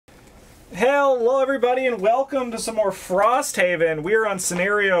Hello everybody and welcome to some more Frosthaven. We are on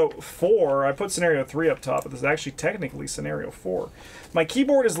scenario 4. I put scenario 3 up top, but this is actually technically scenario 4. My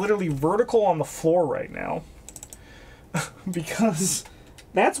keyboard is literally vertical on the floor right now. Because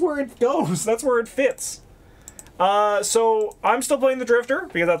that's where it goes. That's where it fits. So I'm still playing the Drifter,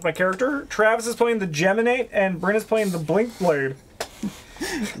 because that's my character. Travis is playing the Geminate, and Bryn is playing the Blinkblade.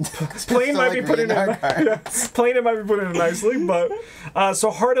 Playing might be putting it nicely, but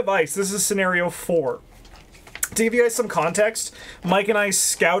so Heart of Ice. This is scenario 4. To give you guys some context, Mike and I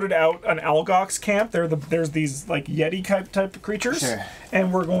scouted out an Algox camp. There's these like Yeti type of creatures, sure.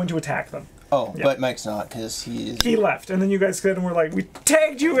 And we're going to attack them. Oh, yeah. But Mike's not, because he left, and then you guys said, and we're like, we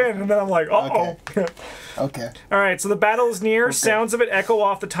tagged you in, and then I'm like, uh-oh. Okay. Okay. Alright, so the battle is near. Okay. Sounds of it echo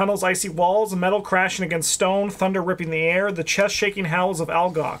off the tunnel's icy walls, metal crashing against stone, thunder ripping the air, the chest-shaking howls of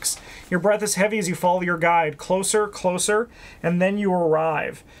Algox. Your breath is heavy as you follow your guide. Closer, closer, and then you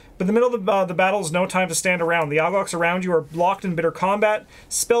arrive. But in the middle of the battle is no time to stand around. The Algox around you are locked in bitter combat,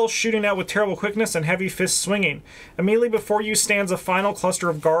 spells shooting out with terrible quickness and heavy fists swinging. Immediately before you stands a final cluster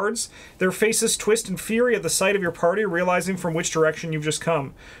of guards. Their faces twist in fury at the sight of your party, realizing from which direction you've just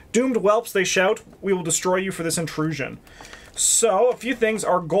come. Doomed whelps, they shout, we will destroy you for this intrusion. So, a few things.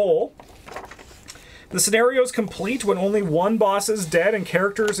 Our goal. The scenario is complete when only one boss is dead and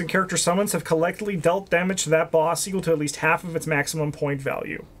characters and character summons have collectively dealt damage to that boss equal to at least half of its maximum point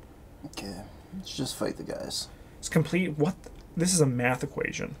value. Okay, let's just fight the guys. It's complete. What? This is a math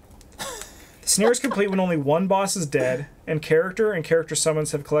equation. The scenario is complete when only one boss is dead, and character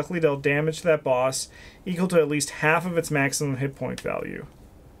summons have collectively dealt damage to that boss equal to at least half of its maximum hit point value.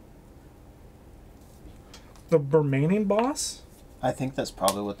 The remaining boss? I think that's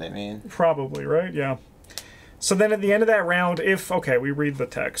probably what they mean. Probably, right? Yeah. So then at the end of that round, okay, we read the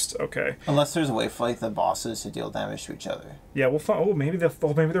text. Okay. Unless there's a way for like the bosses to deal damage to each other. Yeah, we'll find. Oh, maybe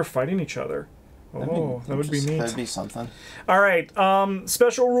they're fighting each other. Oh, that would be neat. That'd be something. All right.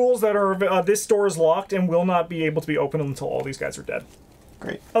 Special rules that are this door is locked and will not be able to be opened until all these guys are dead.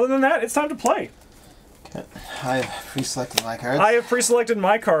 Great. Other than that, it's time to play. Okay. I have pre-selected my cards. I have pre-selected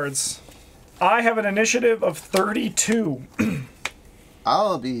my cards. I have an initiative of 32.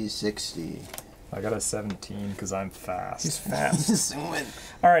 I'll be 60. I got a 17 because I'm fast. He's fast.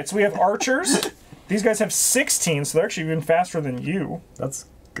 All right, so we have archers. These guys have 16, so they're actually even faster than you. That's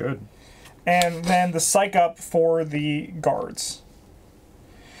good. And then the psych up for the guards.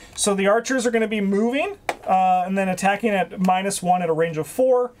 So the archers are going to be moving and then attacking at -1 at a range of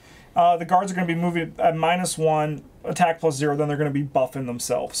 4. The guards are going to be moving at -1, attack +0, then they're going to be buffing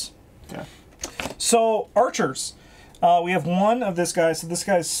themselves. Okay. So, archers. We have one of this guy, so this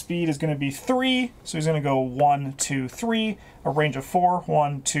guy's speed is going to be 3, so he's going to go 1, 2, 3, a range of 4,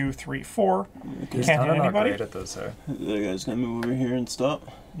 1, 2, 3, 4. He's Can't hit anybody. Not great at this, eh? The guy's gonna move over here and stop.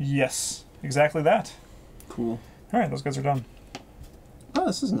 Yes, exactly that. Cool. Alright, those guys are done. Oh,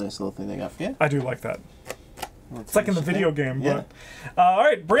 this is a nice little thing they got for you. I do like that. It's like in the video game. Yeah.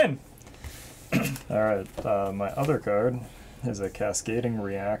 Alright, Bryn. Alright, my other card is a cascading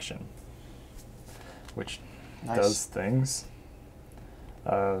reaction, which does things.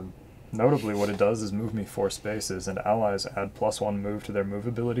 Notably, what it does is move me 4 spaces, and allies add +1 move to their move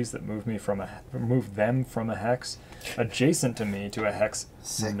abilities that move them from a hex adjacent to me to a hex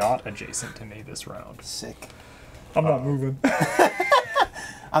not adjacent to me this round. Sick. I'm not moving.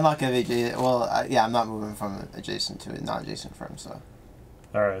 I'm not gonna be yeah, I'm not moving from adjacent to it, not adjacent from, so.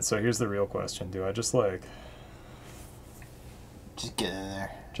 Alright, so here's the real question. Do I just like get in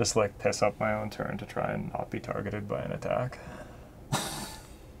there? Just like piss up my own turn to try and not be targeted by an attack?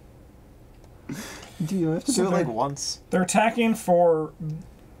 Do you have to do it like once? They're attacking for...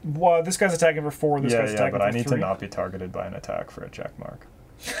 Well, this guy's attacking for 4, this guy's attacking for 3. Yeah, but I need to not be targeted by an attack for a check mark.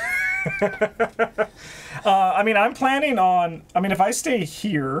 I mean, I'm planning on... I mean, if I stay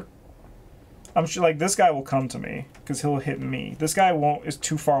here, I'm sure, like, this guy will come to me, because he'll hit me. This guy is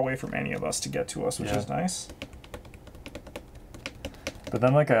too far away from any of us to get to us, which is nice. But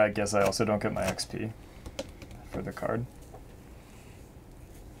then, like, I guess I also don't get my XP for the card.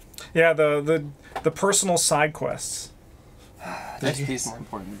 Yeah, the personal side quests. XP is more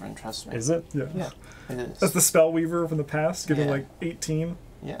important than trust me. Is it? Yeah. Yeah, it is. That's the Spellweaver from the past, giving like 18.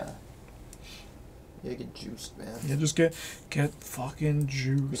 Yeah. Yeah, get juiced, man. Yeah, just get fucking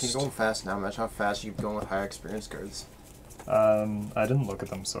juiced. You can go fast now. Imagine how fast you've gone with higher experience cards. I didn't look at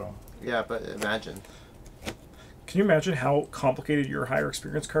them, so... Yeah, but imagine. Can you imagine how complicated your higher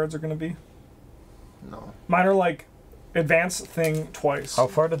experience cards are going to be? No. Mine are like advance thing twice. How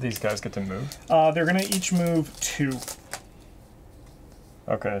far did these guys get to move? They're going to each move 2.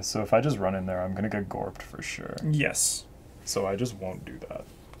 Okay, so if I just run in there, I'm going to get gorped for sure. Yes. So I just won't do that.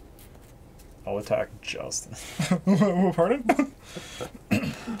 I'll attack Justin. Pardon?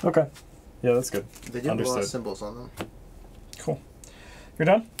 Okay. Yeah, that's good. They do have a lot of symbols on them. Cool. You're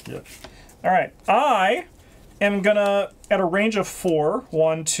done? Yep. All right. I am gonna, at a range of 4,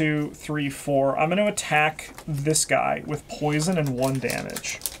 1, 2, 3, 4, I'm gonna attack this guy with poison and 1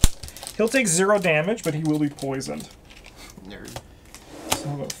 damage. He'll take 0 damage, but he will be poisoned. Nerd. So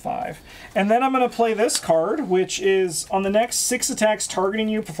I'll go 5. And then I'm gonna play this card, which is on the next 6 attacks targeting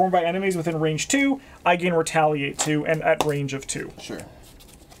you performed by enemies within range 2, I gain retaliate 2, and at range of 2. Sure.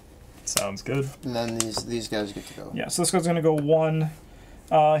 Sounds good. And then these guys get to go. Yeah, so this guy's gonna go 1.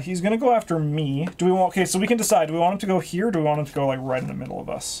 He's gonna go after me. Do we want? Okay, so we can decide. Do we want him to go here? Or do we want him to go like right in the middle of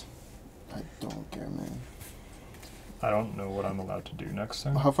us? I don't care, man. I don't know what I'm allowed to do next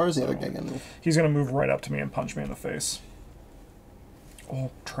turn. How far is the other guy gonna move? He's gonna move right up to me and punch me in the face.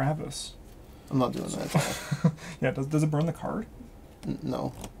 Oh, Travis. I'm not doing that. Yeah, does it burn the card?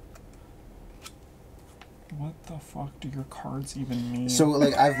 No. What the fuck do your cards even mean? So,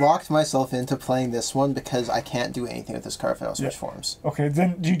 like, I've locked myself into playing this one because I can't do anything with this card if I don't switch forms. Okay,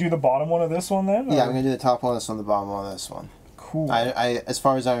 then do you do the bottom one of this one then? Yeah, I'm gonna do the top one, this one, the bottom one, this one. Cool. I as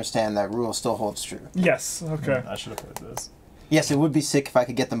far as I understand, that rule still holds true. Yes. Okay. I should have played this. Yes, it would be sick if I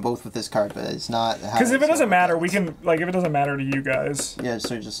could get them both with this card, but it's not. Because if it doesn't matter, we can, like, if it doesn't matter to you guys. Yeah,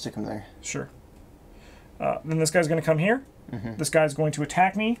 so just stick them there. Sure. Then this guy's gonna come here. Mm-hmm. This guy's going to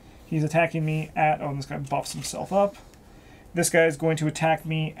attack me. He's attacking me at... Oh, this guy buffs himself up. This guy is going to attack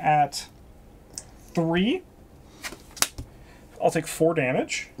me at 3. I'll take 4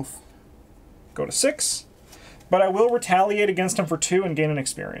 damage. Oof. Go to 6. But I will retaliate against him for 2 and gain an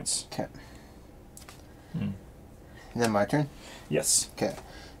experience. Okay. And then my turn? Yes. Okay.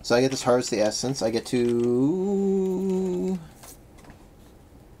 So I get this Harvest the Essence. I get to...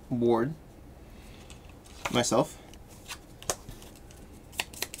 ward myself.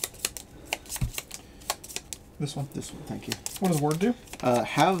 This one. This one, thank you. What does ward do?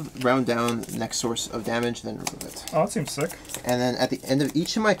 Have round down next source of damage, then remove it. Oh, that seems sick. And then at the end of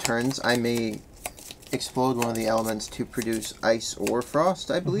each of my turns, I may explode one of the elements to produce ice or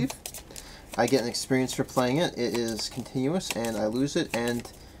frost, I believe. I get an experience for playing it. It is continuous, and I lose it,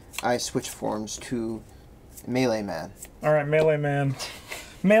 and I switch forms to Melee Man. All right, Melee Man.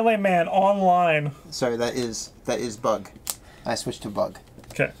 Melee Man online. Sorry, that is Bug. I switched to Bug.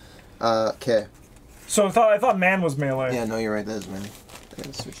 Okay. Okay. So I thought Man was melee. Yeah, no, you're right. That is Man. I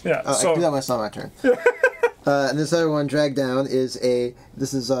gotta switch. Yeah. I So can do that when it's not my turn. And this other one, Drag Down, is a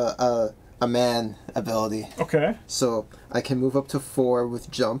man ability. okay. So I can move up to 4 with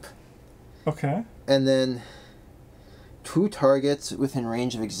jump. Okay. And then 2 targets within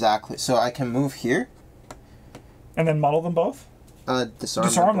range of exactly. So I can move here. And then muddle them both.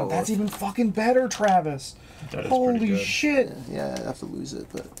 Disarm them. both. That's even fucking better, Travis. That is pretty Holy good. shit. Yeah, I have to lose it,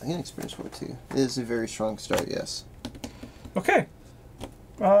 but I get experience for it too. It is a very strong start, yes. Okay.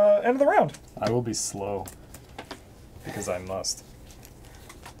 End of the round. I will be slow because I must.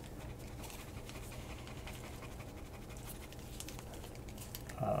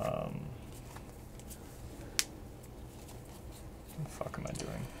 What the fuck am I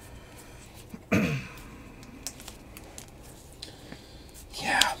doing?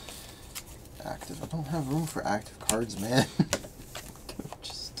 Yeah. Active. I don't have room for active cards, man.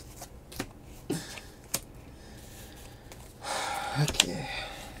 Just... Okay.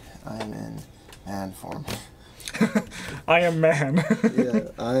 I'm in man form. I am man. Yeah,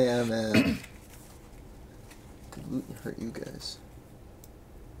 I am man. Could loot and hurt you guys.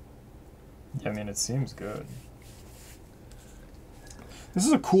 Yeah, I mean, it seems good. This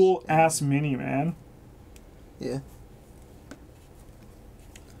is a cool ass mini, man. Yeah.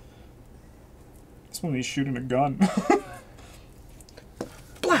 This one he's shooting a gun.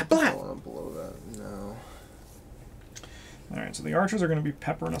 Blah, blah. I don't want to blow that. No. Alright, so the archers are going to be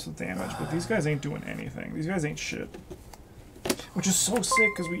peppering us with damage, but these guys ain't doing anything. These guys ain't shit. Which is so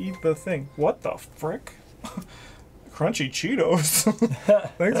sick because we eat the thing. What the frick? Crunchy Cheetos.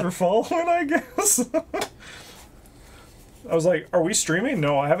 Thanks for following, I guess. I was like, are we streaming?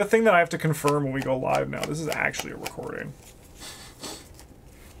 No, I have a thing that I have to confirm when we go live now. This is actually a recording.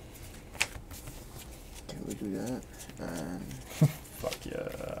 Can we do that? And... Fuck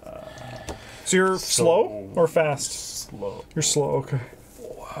yeah. So you're slow or fast? Slow. You're slow, okay.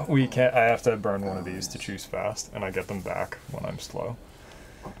 We can't. I have to burn one of these to choose fast, and I get them back when I'm slow.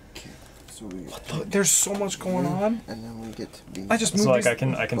 Okay. So we... There's so much going on. And then we get to be... I just moved So like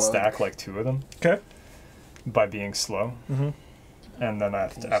these... I can stack like 2 of them. Okay. By being slow. Mm-hmm. And then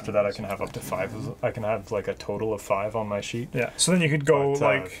after that I can have up to 5 of, I can have like a total of 5 on my sheet. Yeah. So then you could go But,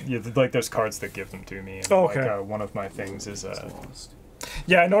 like yeah, like there's cards that give them to me. And Oh, okay. Like, one of my things is Lost.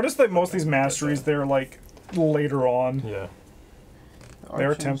 Yeah, I noticed that most of these masteries, they're like later on. Yeah. They're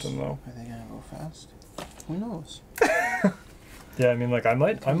Archers, tempting though. Are they gonna go fast? Who knows? Yeah, I mean, like, I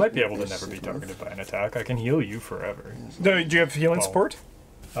might be able to never be targeted by an attack. I can heal you forever. Do you have healing Well, support?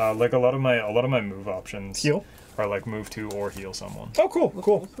 Like a lot of my move options Heal? are like move to or heal someone. Oh,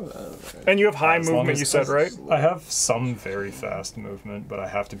 cool. And you have high As long movement, as- you said, right? I have some very fast movement, but I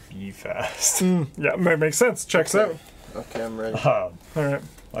have to be fast. Yeah, makes sense. Checks out. Okay, I'm ready. All right.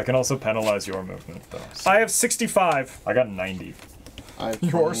 I can also penalize your movement though. So I have 65. I got 90. I have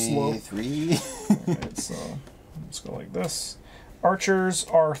You are slow. 23. Alright, so let's go like this. Archers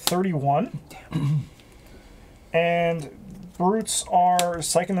are 31. And brutes are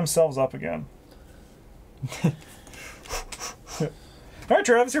psyching themselves up again. Alright,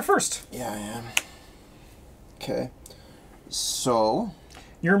 Travis, you're first. Yeah, I am. Okay. So,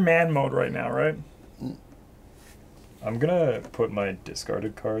 You're man mode right now, right? I'm gonna put my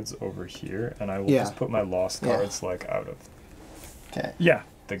discarded cards over here, and I will Yeah. just put my lost Yeah. cards like out of okay. Yeah.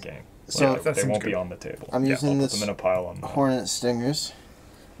 the game. So, Like, that they seems won't be good. on the table. I'm Yeah, using I'll put this them in a pile on the Hornet Stingers,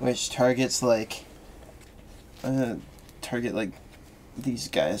 which targets like these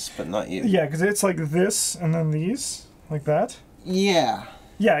guys, but not you. Yeah, because it's like this and then these. Like that. Yeah.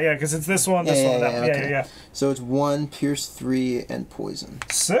 Yeah, because it's this one, this Yeah, one, yeah, that one. yeah, Yeah, okay. yeah. So it's 1, Pierce 3, and Poison.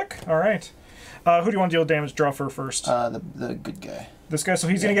 Sick. Alright. Who do you want to deal damage? Druffer first. The good guy. This guy, so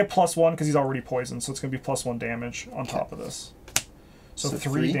he's going Yeah. to get +1 because he's already poisoned, so it's going to be +1 damage on top of this. So, So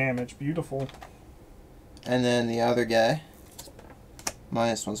 3 3. damage. Beautiful. And then the other guy,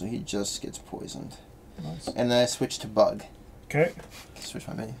 -1, so he just gets poisoned. Nice. And then I switch to Bug. Okay. Switch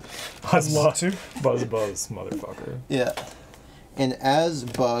my menu. I'd love to. Buzz, motherfucker. Yeah. And as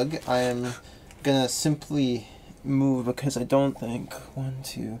Bug, I am gonna simply move because I don't think 1,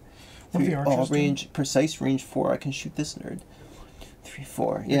 2, What do 3. the archers do? Range, precise range 4. I can shoot this nerd. 3,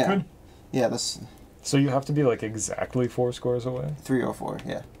 4. Yeah. could. Yeah, that's So you have to be like exactly 4 scores away? 3 or 4.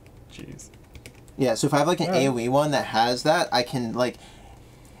 Yeah. Jeez. Yeah. So if I have like an Yeah. AOE one that has that, I can like.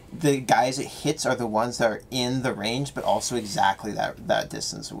 The guys it hits are the ones that are in the range, but also exactly that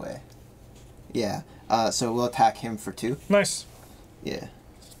distance away. Yeah. So we'll attack him for 2. Nice. Yeah.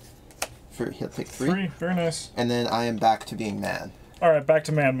 He'll take 3. 3. Very nice. And then I am back to being man. Alright, back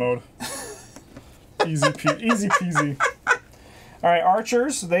to man mode. Easy peasy. Alright,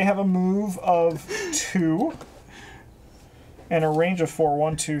 archers, they have a move of 2. And a range of 4.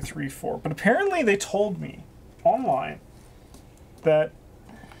 1, 2, 3, 4. But apparently they told me online that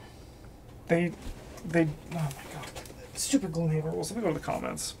they oh my god. Stupid Gloomhaven rules. Let me go to the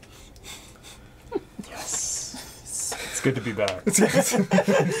comments. Yes. It's good to be back.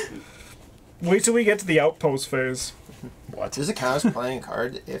 Wait till we get to the outpost phase. What? Does it count as playing a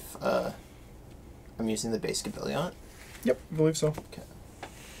card if I'm using the basic ability on it? Yep, I believe so. Okay.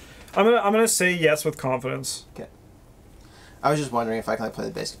 I'm gonna say yes with confidence. Okay. I was just wondering if I can play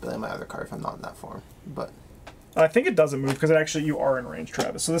the basic ability on my other card if I'm not in that form. But I think it doesn't move because actually you are in range,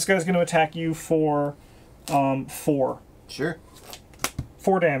 Travis. So this guy's going to attack you for 4. sure.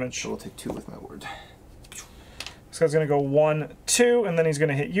 4 damage. So we'll take 2 with my word. This guy's going to go 1, 2, and then he's going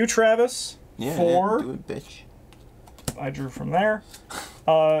to hit you, Travis. Yeah. 4. Do it, bitch. I drew from there.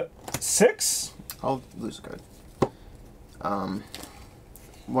 6. I'll lose a card.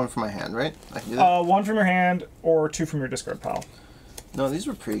 1 from my hand, right? I can do that. 1 from your hand or 2 from your discard pile. No, these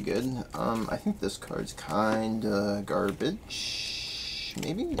were pretty good. I think this card's kinda garbage.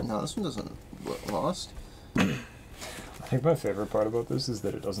 Maybe? No, this one doesn't look lost. I think my favorite part about this is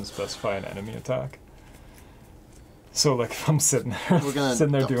that it doesn't specify an enemy attack. So like if I'm sitting there, We're gonna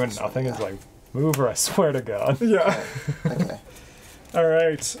sitting there dump doing this one, nothing, yeah. it's like, move or I swear to God. Yeah. Okay. All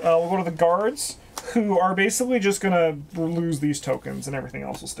right. We'll go to the guards, who are basically just going to lose these tokens, and everything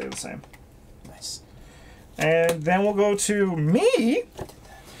else will stay the same. Nice. And then we'll go to me.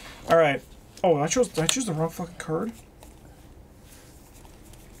 All right. Oh, did I choose the wrong fucking card?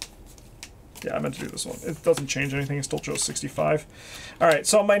 Yeah, I meant to do this one. It doesn't change anything. It still chose 65. All right.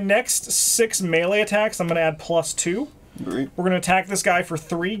 So on my next 6 melee attacks, I'm going to add +2. Great. We're going to attack this guy for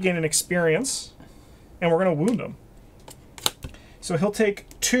 3, gain an experience, and we're going to wound him. So he'll take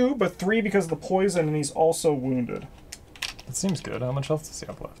 2, but 3 because of the poison, and he's also wounded. It seems good. How much health does he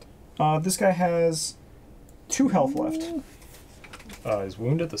have left? This guy has 2 health left. Is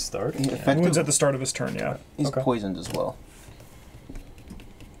wound at the start? Wounds at the start of his turn, yeah. He's Okay. poisoned as well.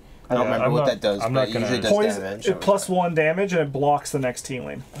 I don't Yeah, remember I'm what not- that does, I'm but not it gonna- usually does Poison, damage. it +1 damage, and it blocks the next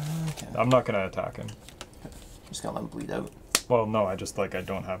healing. Okay. I'm not gonna attack him. Just gonna let him bleed out. Well, no, I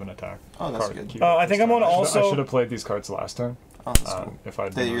don't have an attack. Oh, that's card. good. Keep I it think this I'm gonna turn. I also- should have played these cards last turn. Oh, that's cool. If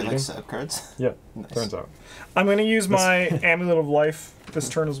I'd That been you're reading. like setup cards? Yeah, Nice. turns out. I'm going to use my Amulet of Life this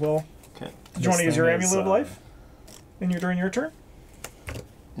turn as well. Okay. Do you want to use This your thing Amulet is, of Life during your turn?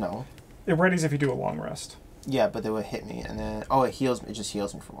 No. It readies if you do a long rest. Yeah, but they would hit me, and then... Oh, it heals me. It just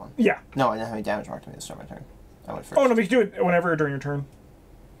heals me for 1. Yeah. No, I didn't have any damage marked to me to start my turn. I went first. Oh, no, but you do it whenever during your turn.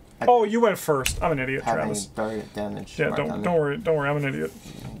 Oh, you went first. I'm an idiot, Have Travis. any damage Yeah, marked on don't me. worry, I'm an idiot.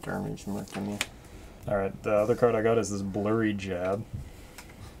 Damage marked on me. Alright, the other card I got is this Blurry Jab.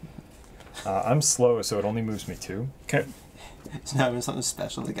 I'm slow, so it only moves me 2. Okay. It's not even something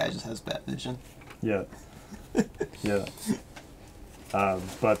special. The guy just has bad vision. Yeah. Yeah.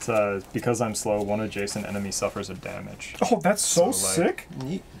 But because I'm slow, one adjacent enemy suffers a damage. Oh, that's so like- sick.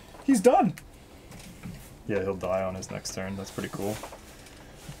 Neat. He's done. Yeah, he'll die on his next turn. That's pretty cool.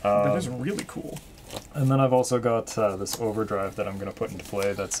 That is really cool. And then I've also got this overdrive that I'm going to put into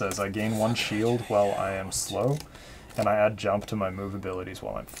play that says I gain 1 shield while I am slow, and I add jump to my move abilities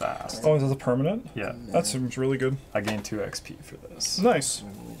while I'm fast. Oh, is this a permanent? Yeah, That seems really good. I gain 2 XP for this. Nice.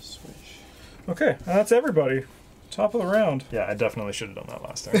 I'm gonna switch. Okay, and that's everybody. Top of the round. Yeah, I definitely should have done that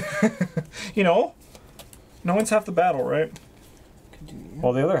last turn. You know, no one's half the battle, right? Could do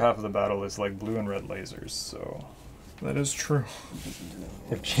Well, the other half of the battle is like blue and red lasers, so That is true.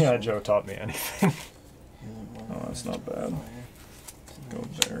 if G.I. Joe taught me anything. Oh, that's not bad. Go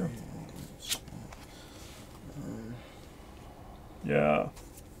there. Yeah.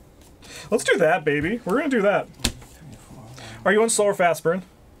 Let's do that, baby. We're gonna do that. Are you on slow or fast, Bryn?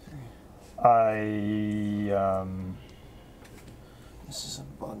 This is a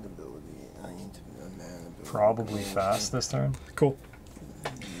bug ability. I need to be a man ability. Probably fast this turn. Cool.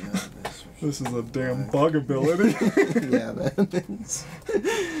 Yeah, This is a damn bug ability. yeah, man.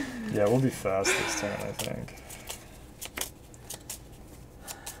 Yeah, we'll be fast this turn, I think.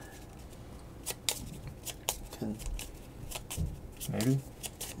 Can Maybe?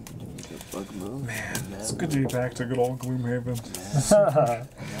 do a bug move. Man, it's good to be back to good old Gloomhaven.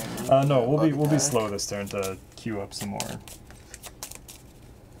 No, we'll be slow this turn to queue up some more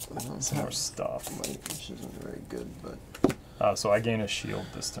stuff. Light, which isn't very good, but So I gain a shield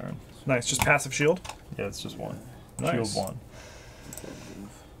this turn. Nice, just passive shield. Yeah, it's just 1. Nice. Shield 1.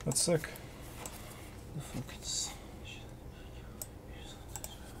 That's sick. the focus.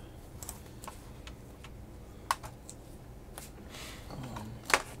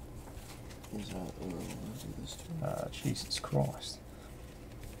 Is that do this turn? Jesus Christ.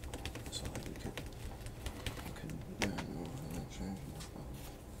 So we could yeah,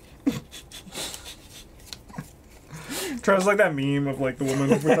 no, Travis like that meme of like the woman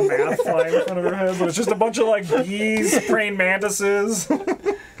with the math flying in front of her head, but it's just a bunch of like bees, praying mantises.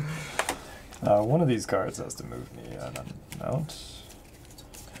 One of these cards has to move me an amount.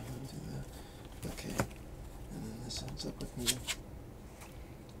 Okay, and then this ends up with me.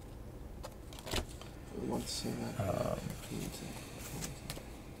 We want to say that.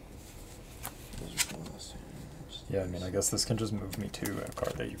 Yeah, I mean, I guess this can just move me to a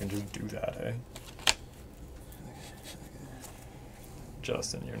card that you can just do that, eh?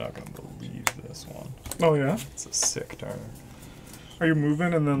 Justin, you're not gonna believe this one. Oh yeah? It's a sick turn. Are you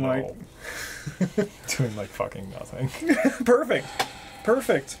moving and then like... No. Doing like fucking nothing. Perfect.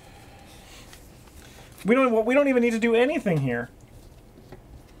 Perfect. We don't even need to do anything here.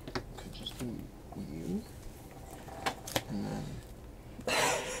 Could just be you. And then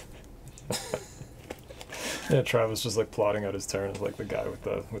Yeah, Travis just like plotting out his turn as like the guy with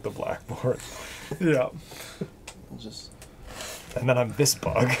the blackboard. Yeah. I'll just. And then I'm this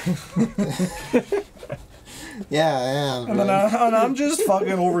bug. Yeah, I am. And then I'm just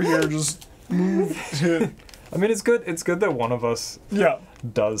fucking over here, just move to... I mean, it's good. It's good that one of us Yeah.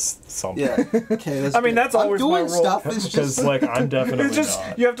 does something. Yeah. Okay. That's I mean, good. that's always I'm my doing role. stuff. It's Because just. like I'm definitely It's just,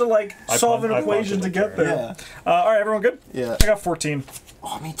 not. you have to like I solve pun- an I equation to punted get the there. Yeah. All right, everyone good? Yeah. I got 14.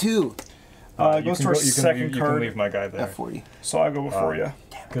 Oh, me too. It You goes can to our go- you can second leave, You card. can leave my guy there. At 40. So I go before you.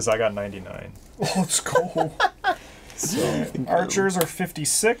 Because I got 99. Oh, let's go. So Archers are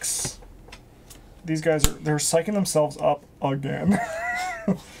 56. These guys they're psyching themselves up again.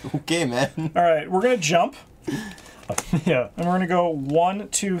 Okay, man. All right, we're gonna jump, yeah. and we're gonna go 1,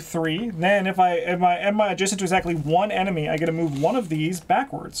 2, 3. Then if my adjacent to exactly one enemy, I get to move one of these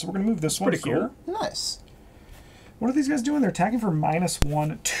backwards. So we're gonna move this one pretty here. cool. Nice. What are these guys doing? They're attacking for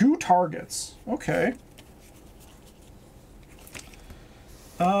 -1, 2 targets. Okay.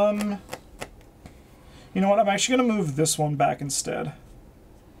 You know what? I'm actually gonna move this one back instead.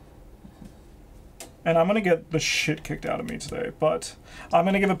 And I'm gonna get the shit kicked out of me today, but I'm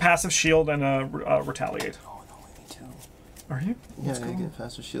gonna give a passive shield and a retaliate. Oh, no, me too. Are you? Yeah, I get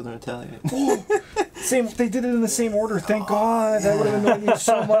faster shield and retaliate. Same. They did it in the same order. Thank God. That would have annoyed me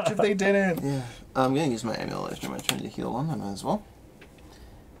so much if they didn't. Yeah. I'm gonna use my amulet after my turn to heal one. I might as well.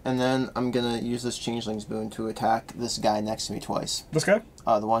 And then I'm gonna use this changeling's boon to attack this guy next to me twice. This guy?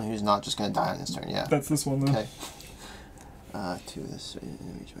 The one who's not just gonna die on his turn. Yeah. That's this one then. Okay. 2 this.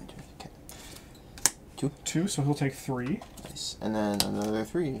 Okay. 2, so he'll take 3. Nice. And then another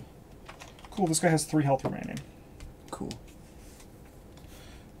 3. Cool. This guy has 3 health remaining. Cool.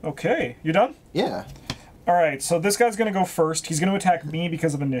 Okay, you done? Yeah. Alright, so this guy's going to go first. He's going to attack me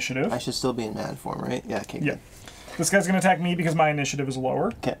because of initiative. I should still be in man form, right? Yeah, okay. Yeah. This guy's going to attack me because my initiative is lower.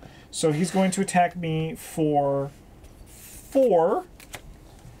 Okay. So he's going to attack me for 4.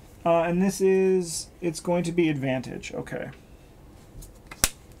 And this is... It's going to be advantage. Okay.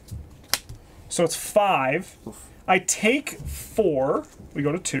 So it's 5. Oof. I take 4. We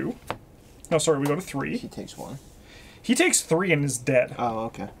go to 2. No, sorry, we go to 3. He takes 1. He takes 3 and is dead. Oh,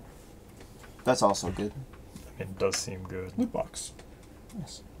 okay. That's also good. It does seem good. Loot box.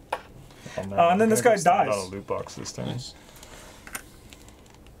 Nice. Oh, man, And then this guy stand dies. on a loot box this time. Nice.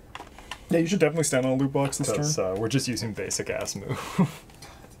 Yeah, you should definitely stand on a loot box this turn. Because we're just using basic ass move.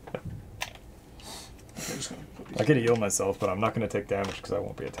 Okay, just gonna put these- I could heal myself, but I'm not going to take damage because I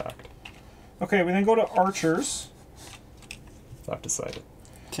won't be attacked. Okay, we then go to archers. I've decided.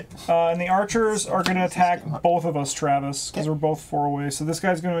 Okay. And the archers are going to attack both of us, Travis, because we're both 4 away. So this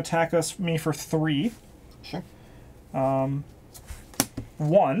guy's going to attack me for 3. Sure. 1,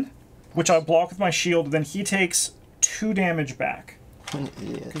 which I block with my shield. Then he takes 2 damage back. An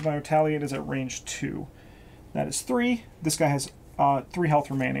idiot. Because my retaliate is at range 2. That is 3. This guy has 3 health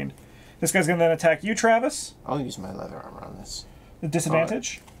remaining. This guy's going to then attack you, Travis. I'll use my leather armor on this. The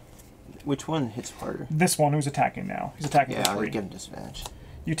disadvantage. Which one hits harder? This one who's attacking now. He's attacking Yeah, for I'll 3. give him disadvantage.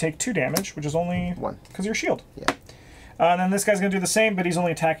 You take 2 damage, which is only 1. because of your shield. Yeah. And then this guy's going to do the same, but he's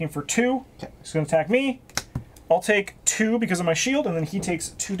only attacking for 2. Okay. He's going to attack me. I'll take 2 because of my shield, and then he takes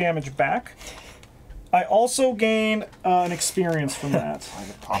 2 damage back. I also gain an experience from that. I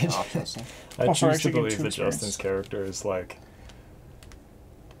get popping off this thing. I Oh, sorry, choose to actually, give believe two that experience. Justin's character is like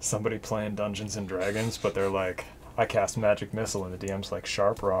somebody playing Dungeons and Dragons, but they're like, I cast Magic Missile, and the DM's like,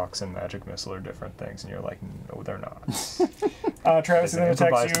 Sharp Rocks and Magic Missile are different things, and you're like, no, they're not. Travis It's an then attacks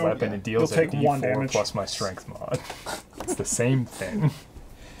improvised you. weapon. It deals You'll a take 1 D4 damage. plus my Strength mod. It's the same thing.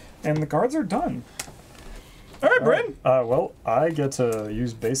 And the guards are done. All right, Bryn. Well, I get to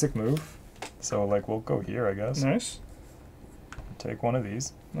use basic move, so like we'll go here, I guess. Nice. Take one of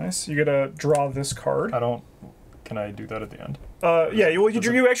these. Nice. You get to draw this card. I don't. Can I do that at the end? Yeah,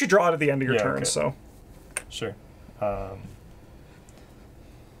 you actually draw it at the end of your Yeah, turn, okay. so. Sure.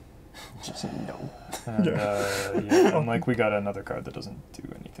 Just no. And, yeah, and like we got another card that doesn't do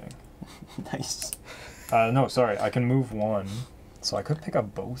anything. Nice. No, sorry, I can move 1, so I could pick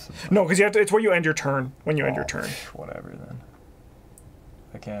up both of them. No, because you have to. It's where you end your turn. When you end your turn. Whatever then.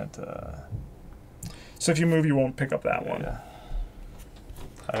 I can't. So if you move, you won't pick up that one. Yeah.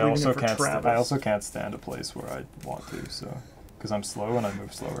 I Leaving also it for can't. Travis. I also can't stand a place where I want to. So, because I'm slow and I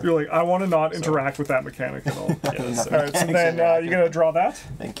move slower. You're like, I want to not interact with that mechanic at all. Yes. All right, so then you're gonna draw that,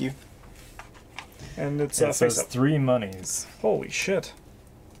 Thank you. and it's It face says up. 3 monies. Holy shit!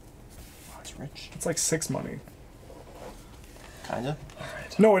 Oh, it's rich. It's like 6 money. Kinda.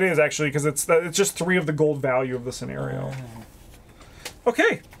 No, it is actually because it's just 3 of the gold value of the scenario.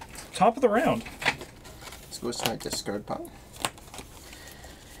 Okay, top of the round. Let's go to my discard pile.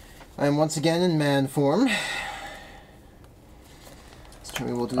 I am once again in man form. This turn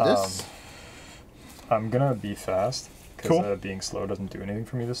we will do this. I'm gonna be fast because Cool. being slow doesn't do anything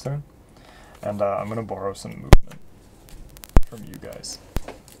for me this turn, and I'm gonna borrow some movement from you guys.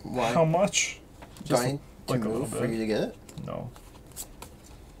 Why? How much? Do I need to like a little move for bit. you to get it? No.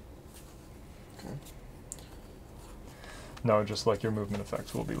 Okay. No, just like your movement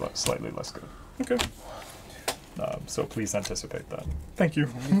effects will be slightly less good. Okay, So please anticipate that. thank you.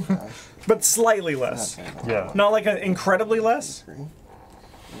 But slightly less. Yeah. Not like incredibly less.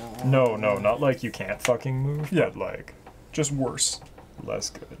 No, not like you can't fucking move, Yeah. but like Just worse. less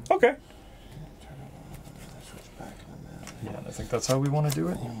good. Okay. Yeah, and I think that's how we want to do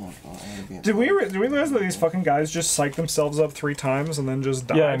it. Did we realize that these fucking guys just psych themselves up 3 times and then just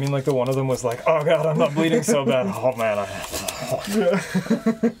die? Yeah, I mean, like the one of them was like, "Oh god, I'm not bleeding so bad." Oh man, I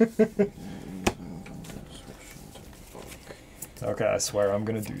Okay, I swear I'm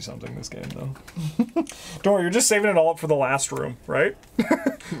gonna do something this game though. Don't worry, you're just saving it all up for the last room, right?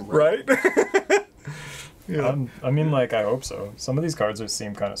 Right? Yeah. I mean, like I hope so. Some of these cards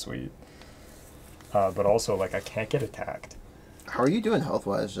seem kind of sweet, but also like I can't get attacked. How are you doing health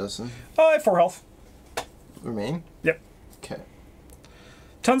wise, Justin? I have 4 health. Remain? Yep. Okay. Okay.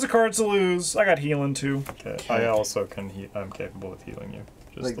 Tons of cards to lose. I got healing too. Okay. I also can I'm capable of healing you.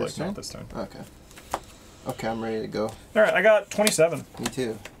 Just Like this turn? not this turn. Okay. Okay, I'm ready to go. All right, I got 27. Me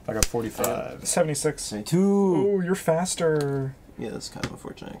too. I got 45. 76. 22. Ooh, you're faster. Yeah, that's kind of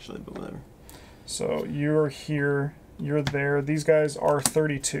unfortunate actually, but whatever. So you're here. You're there. These guys are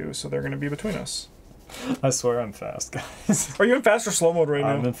 32, so they're going to be between us. I swear I'm fast, guys. Are you in fast or slow mode right now?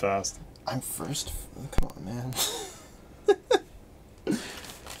 I'm in fast. I'm first. Come on, man.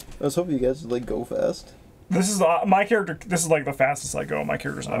 I was hoping you guys would like go fast. This is my character. This is like the fastest I go. My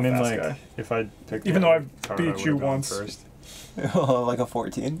character's not I mean, a fast like, guy. if I picked Even though I've card, beat I would've you gone once. First. Oh, like a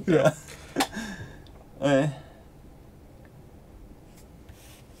 14? Yeah. Okay.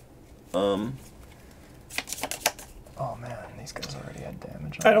 Oh man, these guys already had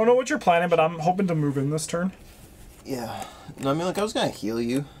damage. I don't know what you're planning, but I'm hoping to move in this turn. Yeah. No, I mean, like, I was gonna heal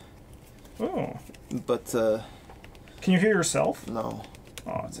you, Oh. but, Can you heal yourself? no.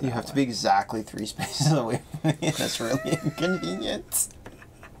 Oh, it's You have to be exactly 3 spaces away from me. That's really inconvenient.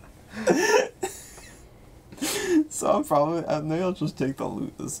 So I'm probably, maybe I'll just take the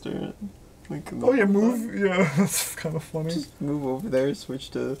loot this turn. Like, Oh yeah, move. Yeah, that's kind of funny. Just move over there,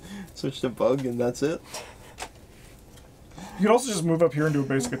 switch to bug, and that's it. You could also just move up here and do a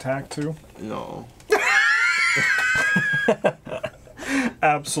basic attack too. No.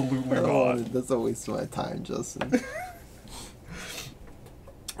 Absolutely not. That's a waste of my time, Justin.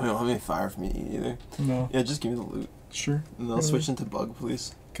 I don't have any fire for me either. No. Yeah, just give me the loot. Sure. And then I'll switch into bug,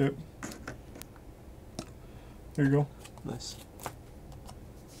 please. Okay. There you go. Nice.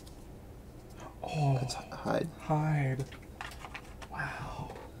 Oh. Let's hide. Hide.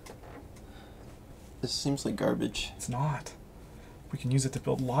 Wow. This seems like garbage. It's not. We can use it to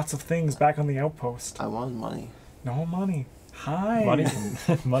build lots of things back on the outpost. I want money. No money. Hide. Money,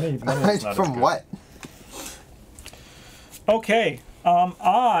 money is not as From good. what? Okay.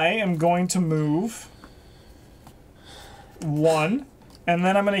 I am going to move 1, and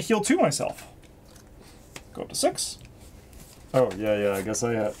then I'm going to heal 2 myself. Go up to 6. Oh yeah, I guess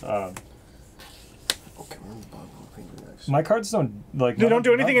I had. Okay, we're in bug. What can we do next? My cards don't like. They don't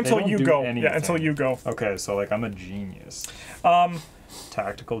do anything they until don't you do go. anything. Yeah, until you go. Okay, so like I'm a genius.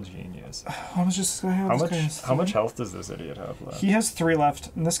 Tactical genius. I was just How much health does this idiot have left? He has 3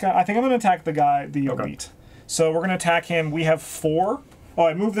 left. And this guy, I think I'm going to attack the guy, the elite. So we're going to attack him. We have 4. Oh,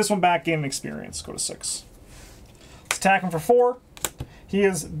 I moved this one back in experience. Go to 6. Let's attack him for 4. He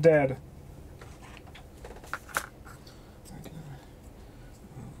is dead.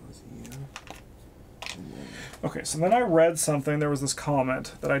 Okay, so then I read something. There was this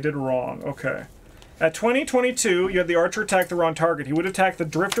comment that I did wrong. Okay. At 2022, you had the archer attack the wrong target. He would attack the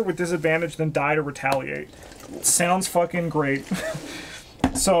drifter with disadvantage, then die to retaliate. Sounds fucking great.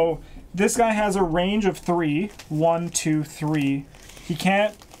 So this guy has a range of 3. 1, 2, 3. He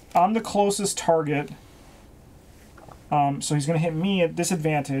can't. I'm the closest target. So he's going to hit me at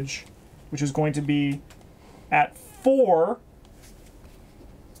disadvantage, which is going to be at 4.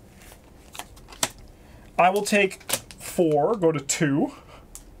 I will take 4, go to 2.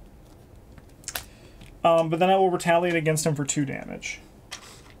 But then I will retaliate against him for 2 damage.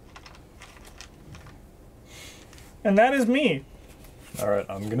 And that is me. Alright,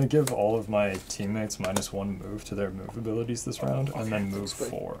 I'm gonna give all of my teammates -1 move to their move abilities this round, and then move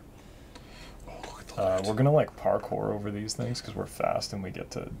 4. We're gonna like parkour over these things because we're fast and we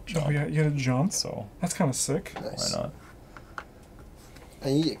get to jump. Oh yeah, you gotta jump. So That's kind of sick. Nice. why not?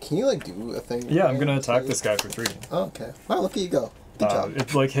 And can you like do a thing? Yeah, I'm gonna attack this guy for 3. Oh, okay. Wow, look at you go. Good job.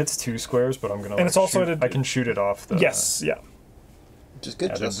 It like hits 2 squares, but I'm gonna. And like, it's also shoot, I can shoot it off the. Yes, yeah. Just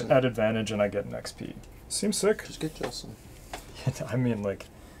good, Justin. At advantage, and I get an XP. Seems sick. Just good, Justin. I mean, like.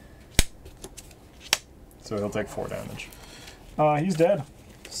 So he'll take 4 damage. He's dead.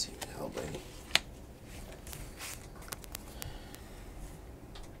 Let's see what the hell, buddy.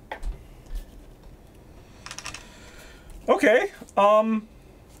 Okay.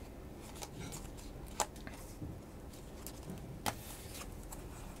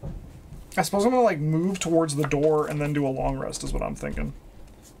 I suppose I'm gonna like move towards the door and then do a long rest is what I'm thinking.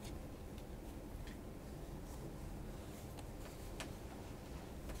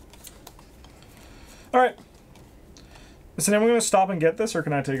 Alright. Is anyone gonna stop and get this, or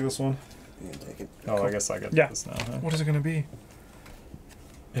can I take this one? You can take it. Oh, Cool. I guess I get Yeah. this now. Huh? What is it gonna be?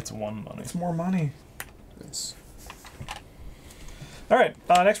 It's 1 money. It's more money. Nice. Alright,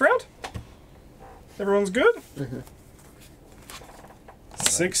 next round? Everyone's good? Mm-hmm.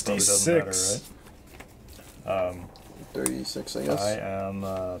 66. 36, I guess. I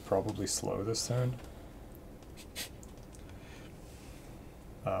am probably slow this turn.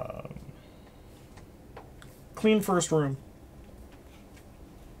 Clean first room.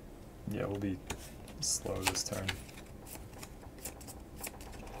 Yeah, we'll be slow this turn.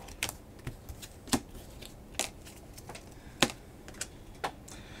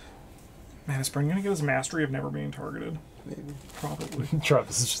 Man, is Bryn gonna get his mastery of never being targeted? Maybe. Probably.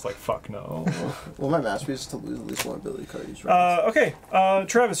 Travis is just like, fuck no. Well, my mastery is to lose at least one ability card each round. Okay,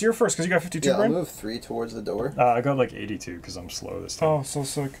 Travis, you're first because you got 52, Yeah, I'll Bryn? move 3 towards the door. I got like 82 because I'm slow this time. Oh, so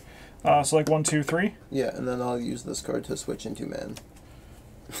sick. So like 1, 2, 3? Yeah, and then I'll use this card to switch into man.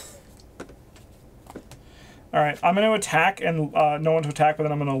 Alright, I'm going to attack and no one to attack, but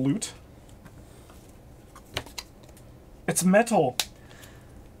then I'm going to loot. It's metal.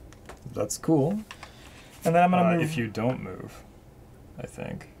 That's cool. And then I'm going to move... If you don't move, I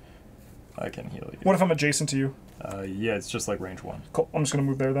think, I can heal you. What if I'm adjacent to you? Yeah, it's just like range 1. Cool, I'm just going to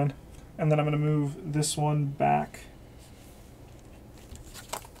move there then. And then I'm going to move this one back.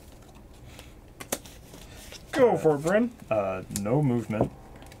 Go for it, Bryn. No movement.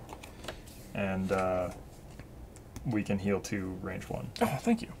 And we can heal to range 1. Oh,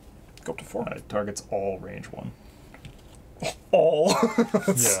 thank you. Go up to 4. Targets all range 1. All.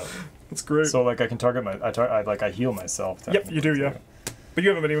 Yeah. That's great. So like I can target my I heal myself. Yep, you do, yeah. But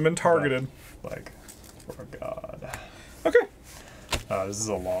you haven't even been targeted. But, like, for God. Okay. This is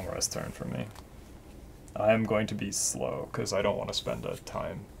a long rest turn for me. I am going to be slow because I don't want to spend a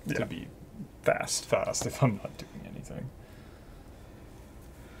time to be fast if I'm not doing anything.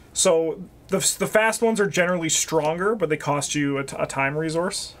 So the fast ones are generally stronger, but they cost you a time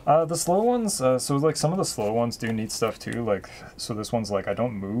resource. The slow ones, so like some of the slow ones do need stuff too. Like so, this one's like I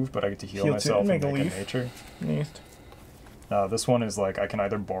don't move, but I get to heal myself and make a nature. Neat. This one is like I can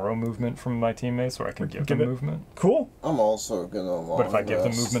either borrow movement from my teammates or I can give them movement. Cool. I'm also gonna long But if I give them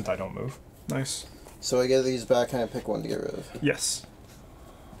rest. movement, I don't move. Nice. So I get these back and I pick one to get rid of. Yes.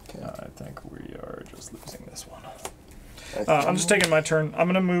 Okay. I think we are just losing this one. I'm just taking my turn. I'm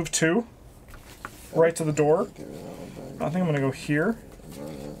gonna move 2 right to the door. I think I'm gonna go here.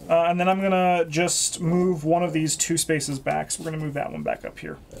 And then I'm gonna just move one of these 2 spaces back. So we're gonna move that one back up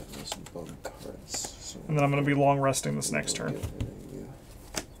here. And then I'm gonna be long resting this next turn.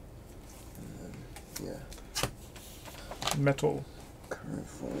 Metal. Current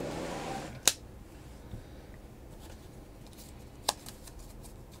form.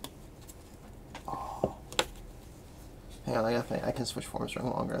 Hang on, I gotta think. I can switch forms during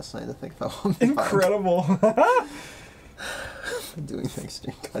long rest. I need to think about one. Incredible. I'm doing things,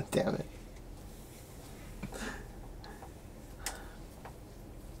 dude. God damn it.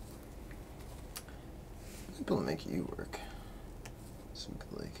 I'm able to make you work. So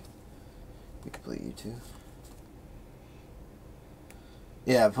we could play you two.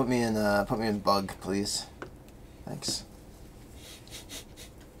 Yeah, put me in bug, please. Thanks.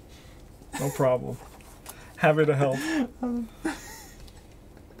 No problem. Happy to help.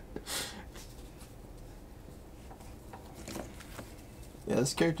 Yeah,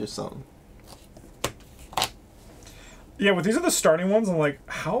 this character's something. Yeah, but these are the starting ones. I'm like,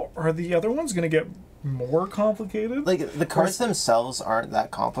 how are the other ones gonna get more complicated? Like, the cards themselves aren't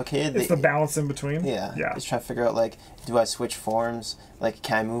that complicated. It's the balance in between. Yeah. Yeah. Just try to figure out, like, do I switch forms? Like,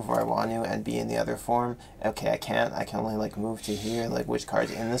 can I move where I want to and be in the other form? Okay, I can't. I can only, like, move to here. Like, which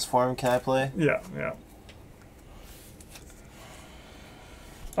cards in this form can I play? Yeah, yeah.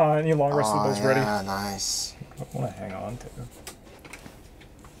 And you long rest of those ready. Yeah, nice. I want to hang on to.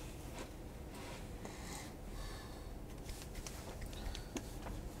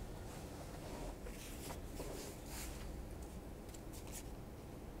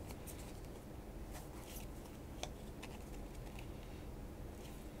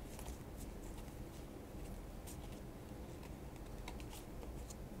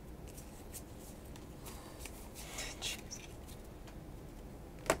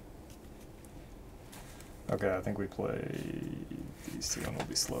 Okay, I think we play these two and we'll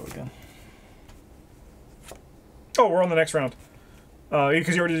be slow again. Oh, we're on the next round.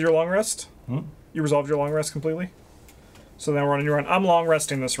 Because you already did your long rest? Hmm? You resolved your long rest completely? So now we're on your run. I'm long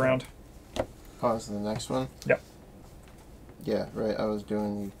resting this round. Pause to the next one? Yep. Yeah, right. I was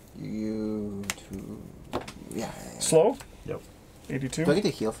doing you two. Yeah. Slow? Yep. 82. Do I get to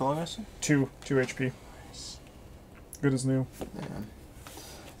heal for long rest? 2 HP. Nice. Good as new. Yeah.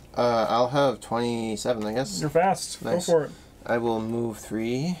 I'll have 27, I guess. You're fast. Nice. Go for it. I will move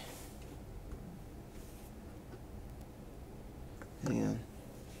 3. Hang on.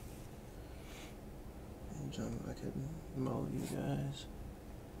 And jump. I could mow you guys.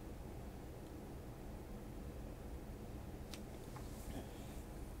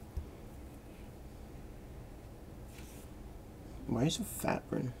 Why are you so fat,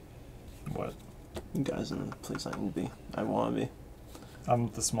 Bryn? What? You guys in the place I need to be. I want to be. I'm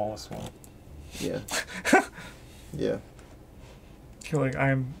the smallest one. Yeah. Yeah. I feel like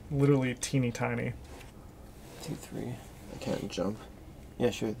I'm literally teeny tiny. 2, 3. I can't jump.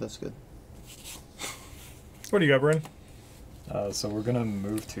 Yeah, sure, that's good. What do you got, Bryn? So we're gonna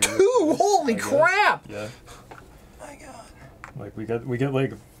move to. Ooh, holy crap! Yeah. My God. Like we get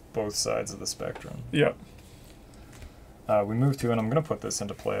like both sides of the spectrum. Yep. We move to, and I'm gonna put this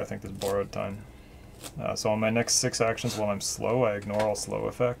into play. I think this borrowed time. So on my next 6 actions, while I'm slow, I ignore all slow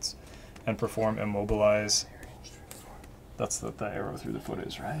effects, and perform immobilize. That's the arrow through the foot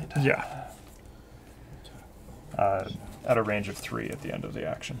is, right? Yeah. At a range of 3 at the end of the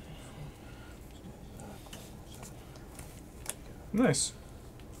action. Nice.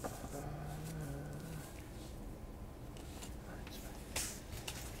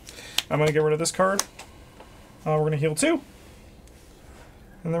 I'm going to get rid of this card. We're going to heal 2.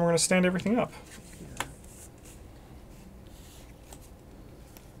 And then we're going to stand everything up.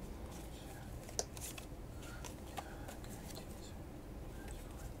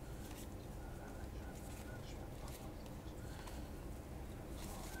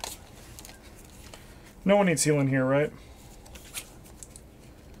 No one needs healing here, right?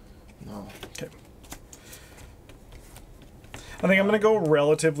 No. Okay. I think I'm going to go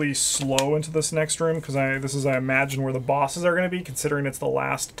relatively slow into this next room because this is, I imagine, where the bosses are going to be, considering it's the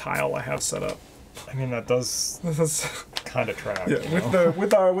last tile I have set up. I mean, that does kind of track. Yeah, you know?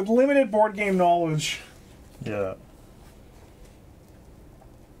 with limited board game knowledge. Yeah.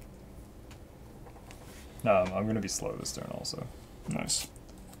 No, I'm going to be slow this turn also. Nice.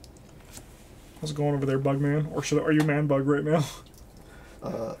 How's it going over there, Bugman? Or are you man bug right now?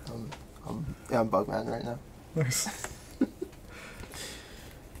 I'm Bugman right now. Nice.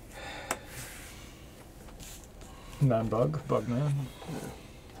 Man bug, bug man.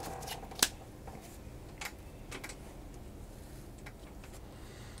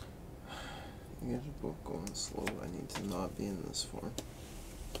 You guys are both going slow. I need to not be in this form.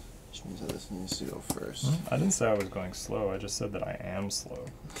 Which means that this needs to go first. I didn't say I was going slow. I just said that I am slow.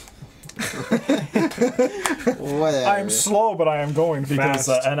 Whatever. I am slow, but I am going Because,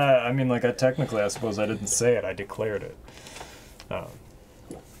 fast. and I mean, like, technically, I suppose I didn't say it. I declared it.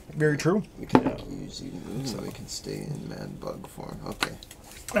 Very true. We can use even moves so we can stay in man bug form. Okay.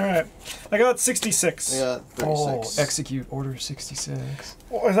 Alright. I got 66. I got 36. Oh, execute order 66.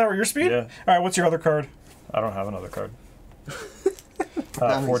 Oh, is that your speed? Yeah. Alright, what's your other card? I don't have another card.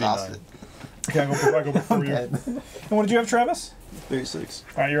 I'm 49. exhausted. Okay, I go before you. Dead. And what did you have, Travis? 36.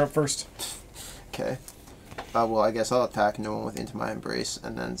 Alright, you're up first. Okay. Well, I guess I'll attack no one with Into My Embrace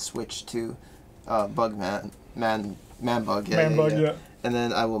and then switch to Bug Man Bug. Yeah, Man bug, yeah. And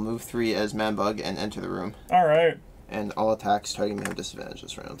then I will move 3 as Man Bug and enter the room. Alright. And all attacks targeting me have disadvantage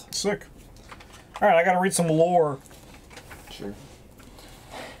this round. Sick. Alright, I gotta read some lore. Sure.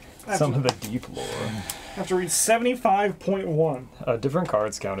 Some of the deep lore. I have to read 75.1. Different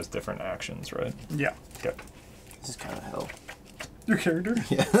cards count as different actions, right? Yeah. Okay. This is kind of hell. Your character?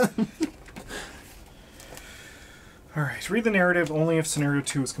 Yeah. Alright, read the narrative only if scenario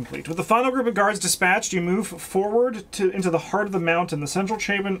 2 is complete. With the final group of guards dispatched, you move forward into the heart of the mountain. The central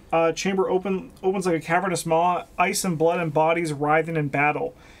chamber opens like a cavernous maw, ice and blood and bodies writhing in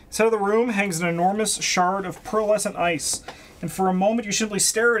battle. Inside of the room hangs an enormous shard of pearlescent ice, and for a moment you simply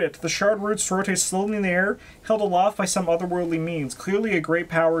stare at it. The shard roots rotate slowly in the air, held aloft by some otherworldly means. Clearly a great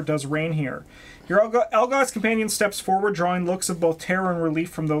power does reign here. Your Algoth's companion steps forward, drawing looks of both terror and relief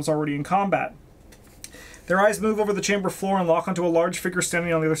from those already in combat. Their eyes move over the chamber floor and lock onto a large figure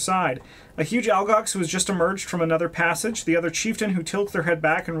standing on the other side. A huge Algox who has just emerged from another passage, the other chieftain who tilts their head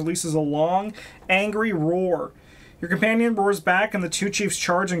back and releases a long, angry roar. Your companion roars back and the two chiefs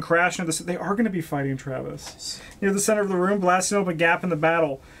charge and crash into the... They are going to be fighting, Travis. Near the center of the room, blasting open a gap in the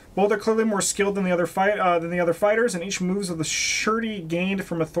battle. Both are clearly more skilled than the other fighters, and each moves with the surety gained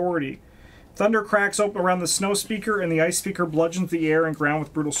from authority. Thunder cracks open around the snow speaker, and the ice speaker bludgeons the air and ground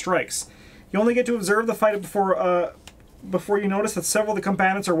with brutal strikes. You only get to observe the fight before you notice that several of the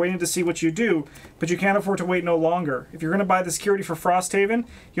combatants are waiting to see what you do, but you can't afford to wait no longer. If you're going to buy the security for Frosthaven,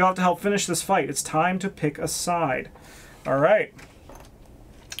 you'll have to help finish this fight. It's time to pick a side. All right.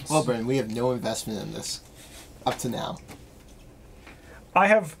 Well, Bryn, we have no investment in this up to now. I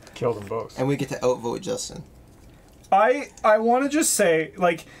have... Kill them both. And we get to outvote Justin. I want to just say,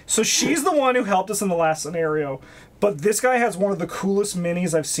 like, so she's the one who helped us in the last scenario, but this guy has one of the coolest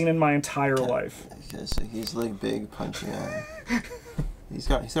minis I've seen in my entire life. Okay, so he's like big, punchy guy. He's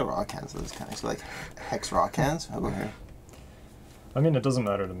got rock hands of this kind. He's got like hex rock hands over here. I mean, it doesn't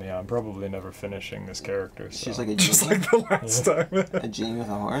matter to me. I'm probably never finishing this character. So. She's like a Just genie. like the last time. A genie with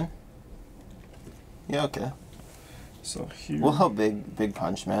a horn? Yeah, okay. So here. We'll help Big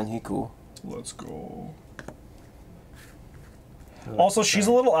Punch, man. He cool. Let's go. Also, she's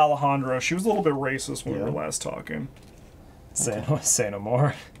a little Alejandra. She was a little bit racist when we were last talking. Say no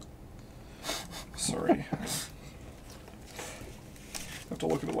more. Sorry. I have to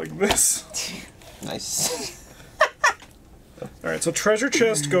look at it like this. Nice. Alright, so treasure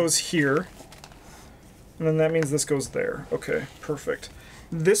chest goes here. And then that means this goes there. Okay, perfect.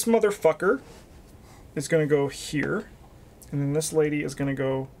 This motherfucker is going to go here. And then this lady is going to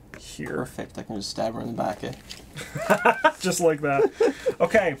go here. Perfect. I can just stab her in the back. Just like that.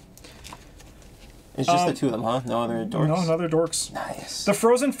 Okay. It's just the two of them, huh? No other dorks? No, no other dorks. Nice. The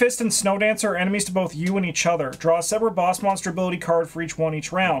Frozen Fist and Snow Dancer are enemies to both you and each other. Draw a separate boss monster ability card for each one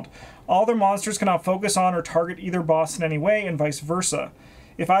each round. All other monsters cannot focus on or target either boss in any way, and vice versa.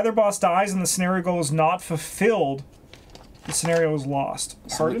 If either boss dies and the scenario goal is not fulfilled, the scenario is lost.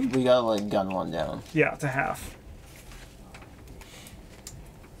 Pardon? So we gotta, like, gun one down. Yeah, to half.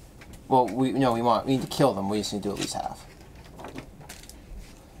 Well, we need to kill them. We just need to do at least half.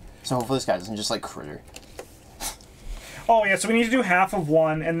 So hopefully this guy doesn't just, like, critter. Oh, yeah, so we need to do half of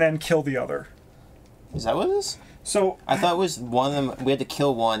one and then kill the other. Is that what it is? So I thought it was one of them, we had to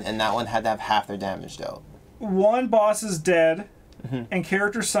kill one, and that one had to have half their damage dealt. one boss is dead, and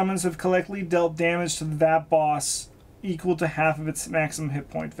character summons have collectively dealt damage to that boss equal to half of its maximum hit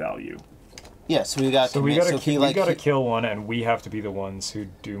point value. Yeah, so we got to kill one, and we have to be the ones who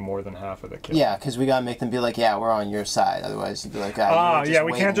do more than half of the kill. Yeah, because we gotta make them be like, yeah, we're on your side. Otherwise, you'd be like, yeah,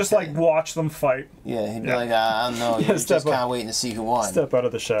 we can't just like watch them fight. Yeah, he'd be like, I don't know, you're just kind of waiting to see who won. Step out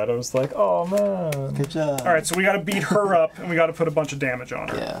of the shadows, like, oh man, good job. All right, so we got to beat her up, and we got to put a bunch of damage on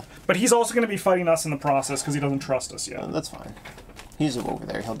her. Yeah, but he's also going to be fighting us in the process because he doesn't trust us yet. That's fine. He's over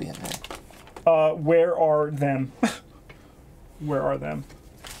there. He'll be in there. Where are them? Where are them?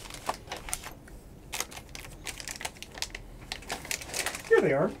 Here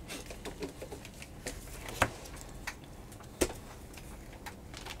they are.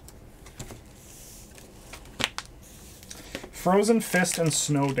 Frozen Fist and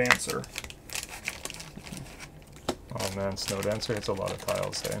Snow Dancer. Oh man, Snow Dancer hits a lot of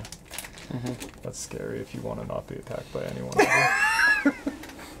tiles, hey? That's scary if you want to not be attacked by anyone.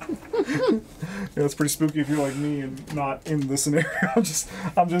 Yeah, it's pretty spooky if you're like me and not in the scenario.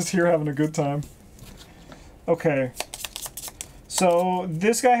 I'm just here having a good time. Okay. So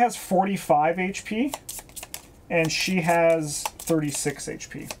this guy has 45 HP, and she has 36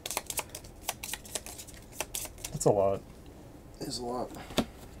 HP. That's a lot. It's a lot.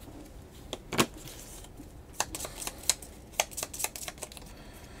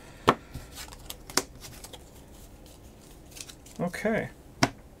 Okay.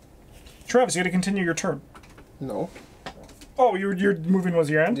 Travis, you got to continue your turn. No. Oh, your moving was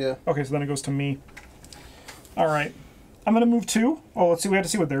your end? Yeah. Okay, so then it goes to me. All right. I'm going to move 2. Oh, let's see. We have to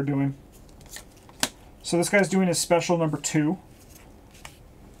see what they're doing. So this guy's doing his special number 2.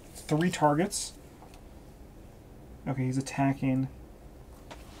 3 targets. Okay, he's attacking.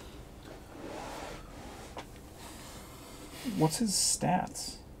 What's his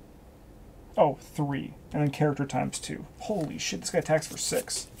stats? Oh, 3. And then character times 2. Holy shit, this guy attacks for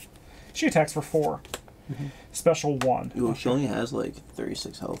 6. She attacks for 4. Special 1. Ooh, she only has like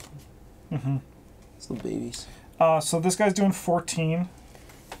 36 health. It's little babies. So this guy's doing 14.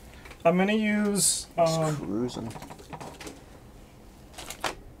 I'm gonna use. Just cruising.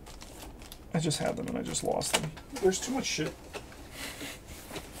 I just had them and I just lost them. There's too much shit.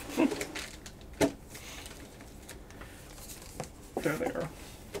 There they are.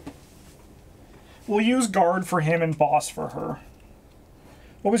 We'll use guard for him and boss for her.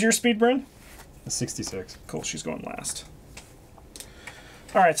 What was your speed, Bryn? 66. Cool, she's going last.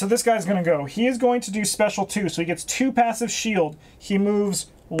 Alright, so this guy's going to go. He is going to do special 2, so he gets 2 passive shield. He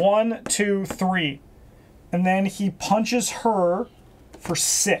moves 1, 2, 3. And then he punches her for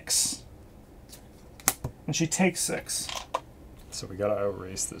 6. And she takes 6. So we gotta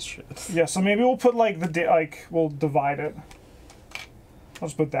outrace this shit. Yeah, so maybe we'll put like we'll divide it. I'll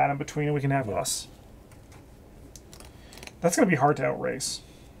just put that in between and we can have us. That's going to be hard to outrace.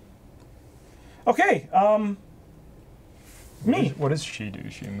 Okay, me. What does she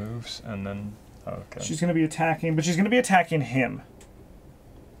do? She moves and then... Oh, okay. She's going to be attacking, but she's going to be attacking him.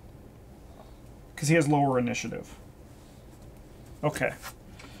 Because he has lower initiative. Okay.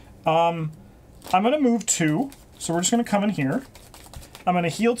 I'm going to move 2, so we're just going to come in here. I'm going to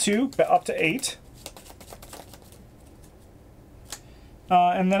heal 2, up to 8.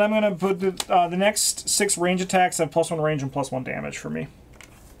 And then I'm going to put the next 6 range attacks have +1 range and +1 damage for me.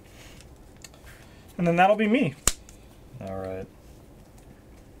 And then that'll be me. Alright.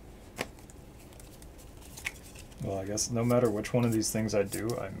 Well, I guess no matter which one of these things I do,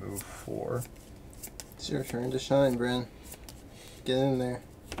 I move 4. It's your turn to shine, Bryn. Get in there.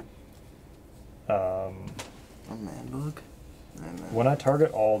 A man bug. When I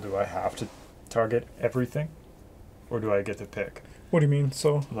target all, do I have to target everything, or do I get to pick? What do you mean?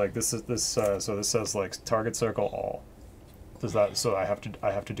 So Like this is this. So this says like target circle all. Does that? So I have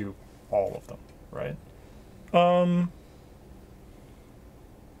to do all of them, right?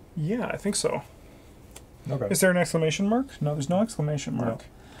 yeah, I think so. Okay. Is there an exclamation mark? No, there's no exclamation mark.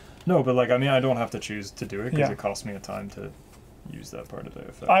 No, but like I mean, I don't have to choose to do it because Yeah. it costs me a time to use that part of the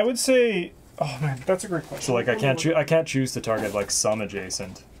effect. I would say, oh man, that's a great question. So like I can't choose to target like some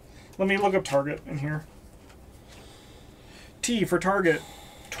adjacent. Let me look up target in here. T for target,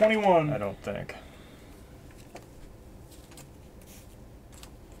 21. I don't think.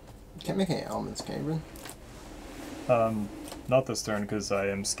 Can't make any elements, can you, Bryn? Not this turn because I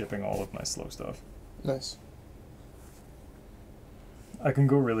am skipping all of my slow stuff. Nice. I can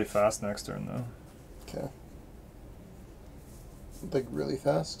go really fast next turn though. Okay. Like really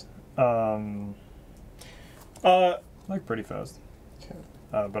fast? Like pretty fast. Okay.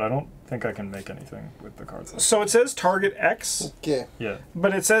 But I don't think I can make anything with the cards. So it says target X, Okay. Yeah.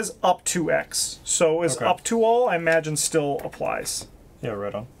 but it says up to X. So is Okay. up to all, I imagine, still applies. Yeah,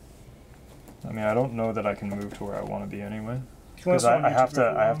 right on. I mean, I don't know that I can move to where I want to be anyway. Unless Because I you want have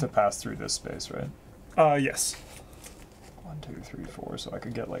to to pass through this space, right? Yes. 1, 2, 3, 4. So I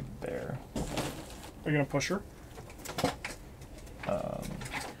could get like there. Are you gonna push her?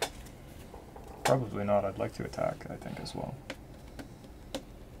 Probably not. I'd like to attack, I think, as well.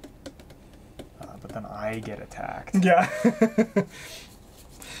 But then I get attacked. Yeah.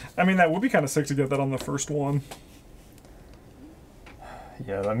 I mean, that would be kind of sick to get that on the first one.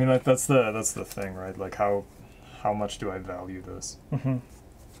 Yeah, I mean, like, that's the thing, right? Like, how much do I value this? Mm-hmm.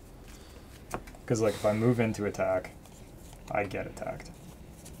 Because, like, if I move into attack, I get attacked.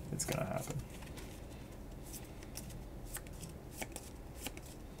 It's gonna happen.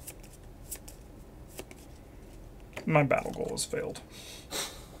 My battle goal has failed.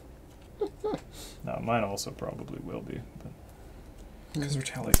 Now, mine also probably will be. Because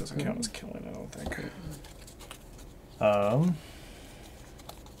retaliate doesn't count as killing, I don't think.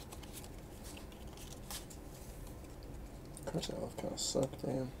 Curse Elf kind of suck,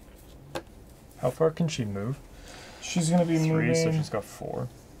 damn. How far can she move? She's gonna be 3, moving. so she's got 4.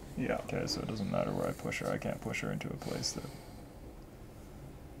 Yeah. Okay, so it doesn't matter where I push her. I can't push her into a place that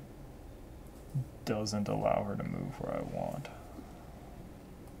doesn't allow her to move where I want.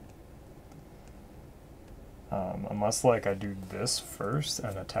 Unless, like, I do this first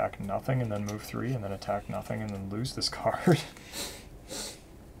and attack nothing and then move 3 and then attack nothing and then lose this card.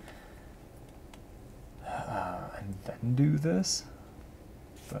 And then do this.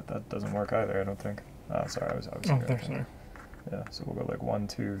 But that doesn't work either, I don't think. Sorry, I was Oh, here. there's no. Yeah, so we'll go like 1,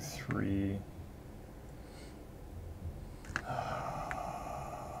 2, 3.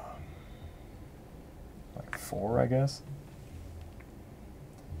 Like 4, I guess.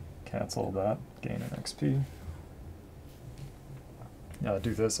 Cancel that, gain an XP. Yeah,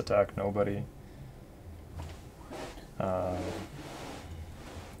 do this, attack nobody.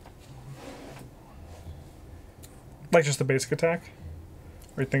 Like just the basic attack?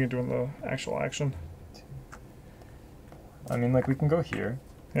 Or are you thinking of doing the actual action? I mean, like, we can go here,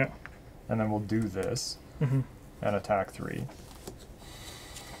 Yeah. and then we'll do this, Mm-hmm. and attack 3.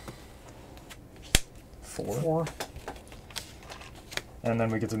 4. 4. And then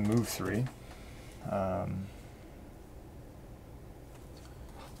we get to move 3. Oh,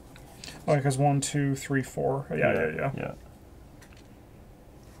 because 1, 2, 3, 4. Yeah. Yeah.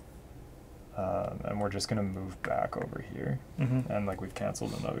 And we're just gonna move back over here, Mm-hmm. and like we've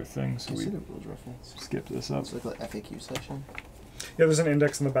canceled another thing, so we Consider rules reference. skip this up. It's like an FAQ section. Yeah, there's an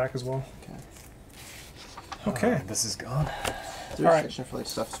index in the back as well. Okay. Okay. This is gone. Is there a Alright. section for like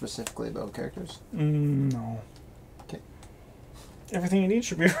stuff specifically about characters? No. Okay. Everything you need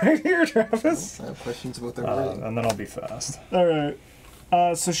should be right here, Travis. I have questions about their wording. And then I'll be fast. Alright.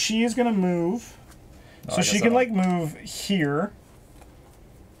 So she is gonna move. Oh, So I she guess can I like move here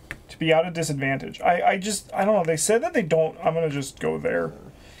to be out of disadvantage. I don't know. They said that they don't. I'm gonna just go there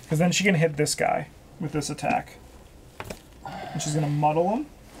because then she can hit this guy with this attack, and she's gonna muddle him,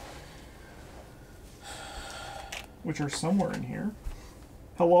 which are somewhere in here.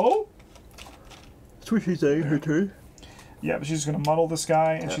 Hello? That's what she's saying, her turn. Yeah, but she's just gonna muddle this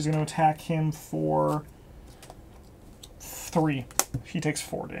guy, and Yeah. she's gonna attack him for 3. He takes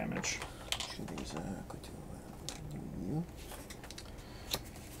 4 damage. Go to you.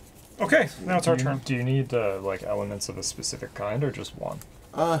 Okay, now it's our turn. Do you need like elements of a specific kind or just one?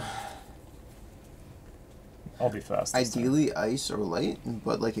 I'll be fast. this time. Ideally ice or light,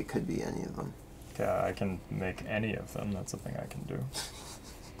 but like it could be any of them. Okay, I can make any of them. That's a thing I can do.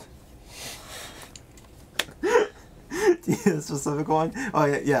 A specific one? Oh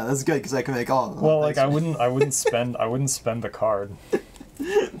yeah, that's good because I can make all of them. Well, like I wouldn't spend the card.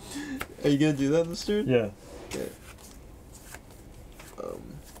 Are you gonna do that this turn? Yeah. Okay.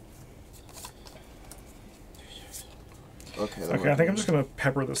 Okay. Okay, I think I'm just gonna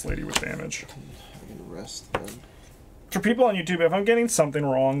pepper this lady with damage. I'm gonna rest then. For people on YouTube, if I'm getting something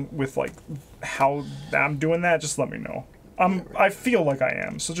wrong with like how I'm doing that, just let me know. I feel like I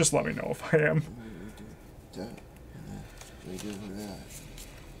am, so just let me know if I am. That, and then we do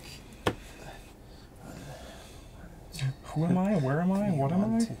that. Who am I? Where am I? What am I?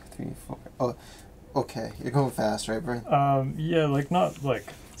 1, 2, 3, 4. Oh, okay. You're going fast, right, Bryn? Yeah, like not like.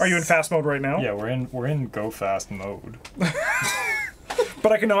 Are you in fast mode right now? Yeah, we're in go fast mode.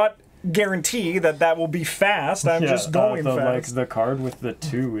 But I cannot guarantee that that will be fast. I'm just going fast. Like the card with the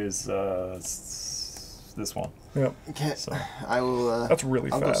 2 is this one. Yep. Okay. So. I will. That's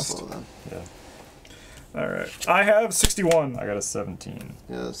really I'll fast. Go slow then. Yeah. All right. I have 61. I got a 17.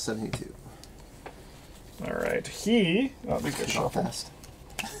 Yeah, 72. All right. He. Oh, these guys Not shuffle. fast.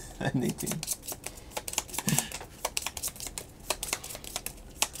 I'm 18.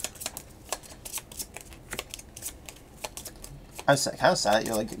 I was kind of sad that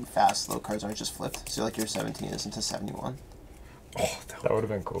your like fast slow cards aren't just flipped. So like your 17 isn't to 71. Oh, That would have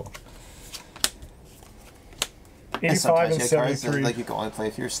been cool. 85 and you have cards that, 73. like you can only play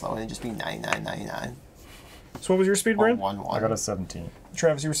if you're slow and it'd just be 99, 99. So what was your speed, Or Bryn? 1, 1. I got a 17.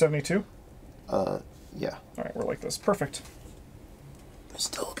 Travis, you were 72? Yeah. All right, we're like this. Perfect. There's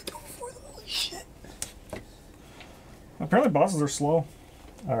still a good before them. Holy shit. Apparently bosses are slow.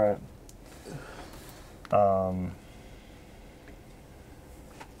 All right.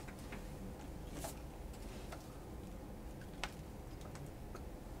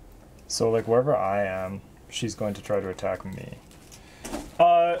 So like wherever I am, she's going to try to attack me.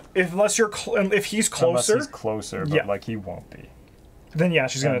 Unless you're if he's closer, Unless he's closer, but Yeah. like he won't be. then yeah,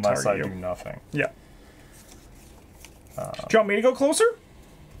 she's gonna Unless target I you. do nothing. Yeah. Do you want me to go closer?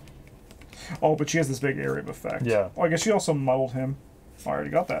 Oh, but she has this big area of effect. Yeah. Oh, I guess she also muddled him. I already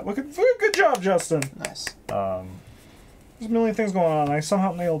got that. Look at good job, Justin. Nice. There's a million things going on. I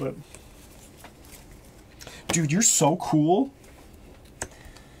somehow nailed it. Dude, you're so cool.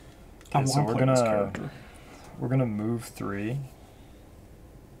 Okay, so wanna play this character. we're gonna move 3.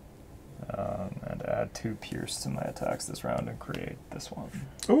 And add 2 pierce to my attacks this round and create this one.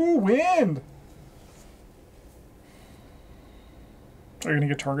 Ooh, wind! Are you gonna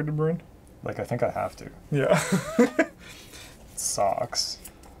get targeted, Bryn? Like I think I have to. Yeah. It sucks.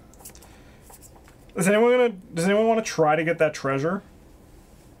 Does anyone want to try to get that treasure?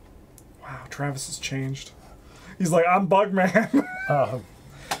 Wow, Travis has changed. He's like, I'm Bugman.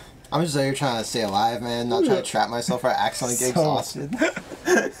 I'm just out here trying to stay alive, man. Not trying to trap myself or accidentally get exhausted.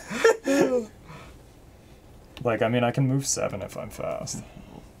 Like I mean I can move 7 if I'm fast.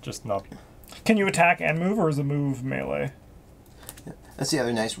 Just not. Can you attack and move, or is a move melee? That's the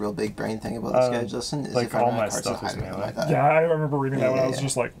other nice, real big brain thing about this guy, Justin. Is like if I all run out my of cards stuff to is hide with them, melee. I die. Yeah, I remember reading that when I was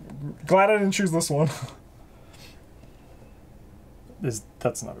just like, glad I didn't choose this one.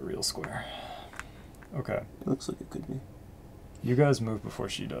 That's not a real square. Okay. It looks like it could be. You guys move before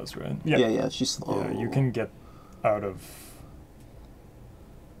she does, right? Yeah. Yeah, she's slow. Yeah, you can get out of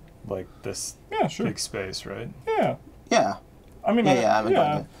like this Yeah, sure. big space, right? Yeah. Yeah. I mean, Yeah, I'm going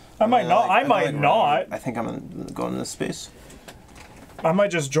to. I might not. I might not. I think I'm going in this space. I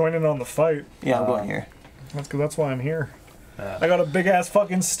might just join in on the fight. Yeah, I'm going here. That's why I'm here. Yeah. I got a big ass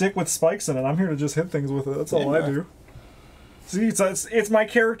fucking stick with spikes in it. I'm here to just hit things with it. That's all I do. See, it's my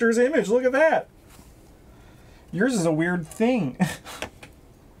character's image. Look at that. Yours is a weird thing.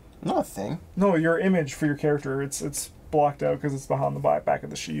 Not a thing. No, your image for your character. It's blocked out because it's behind the back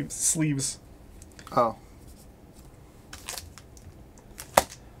of the sleeves. Oh.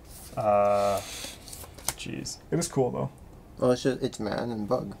 Jeez. It is cool though. Well, it's man and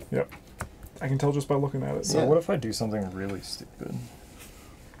bug. Yep. I can tell just by looking at it. So Yeah. what if I do something really stupid?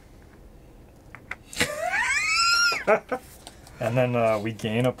 And then we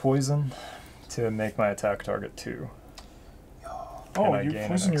gain a poison to make my attack target 2. Oh, I you gain an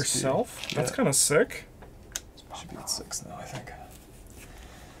poison XP. yourself? That's Yeah. kind of sick. Should be at 6 now, I think.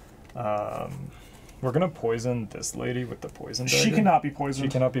 We're gonna poison this lady with the poison dagger. She cannot be poisoned.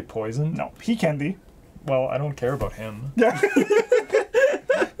 She cannot be poisoned? No, he can be. Well, I don't care about him. Yeah.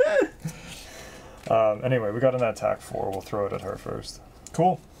 Anyway, we got an attack 4. We'll throw it at her first.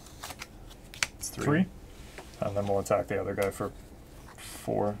 Cool. It's 3. And then we'll attack the other guy for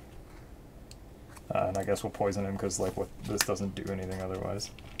 4. And I guess we'll poison him because like this doesn't do anything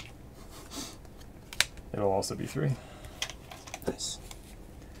otherwise. It'll also be 3. Nice.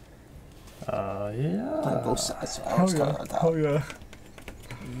 Yeah. On both sides. Oh yeah.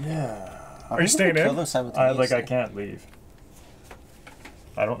 Yeah. Are you staying in? I can't leave.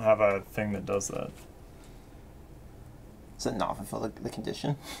 I don't have a thing that does that. Does it not fulfill the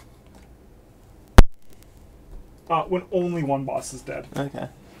condition? When only one boss is dead. Okay.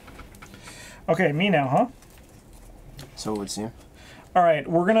 Okay, me now, huh? So it would seem. All right,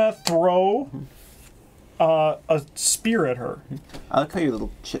 we're gonna throw a spear at her. I like how your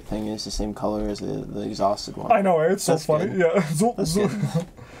little chip thing is the same color as the exhausted one. I know, it's so That's funny. good. Yeah, That's good. I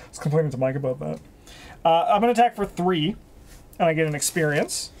was complaining to Mike about that. I'm gonna attack for 3, and I get an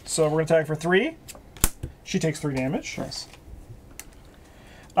experience. So we're gonna attack for 3. She takes 3 damage. Nice.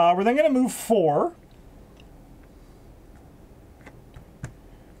 We're then gonna move 4.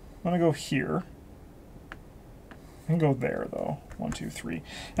 I'm gonna go here. I can go there though. 1, 2, 3.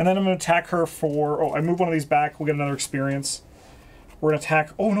 And then I'm gonna attack her for. Oh, I move one of these back. We'll get another experience. We're gonna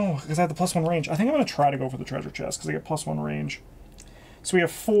attack. Oh no, because I have the +1 range. I think I'm gonna try to go for the treasure chest because I get +1 range. So we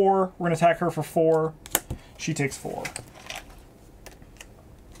have 4. We're gonna attack her for 4. She takes 4.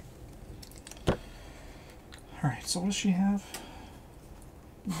 All right. So what does she have?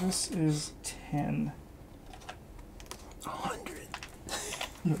 This is 10. 100.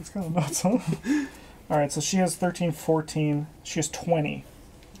 Yeah, it's kind of nuts, huh? Alright, so she has 13, 14. She has 20.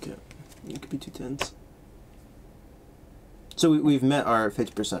 Okay. It could be 2 10s. So we've met our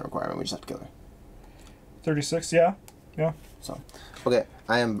 50% requirement. We just have to kill her. 36, yeah? Yeah. So, okay.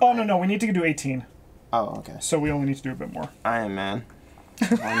 I am... Oh, no, we need to do 18. Oh, okay. So we only need to do a bit more. Iron Man.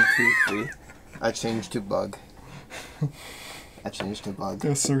 1, 2, 3. I changed to bug.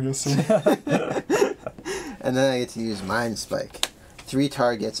 Yes, sir, yes, sir. And then I get to use Mind Spike. 3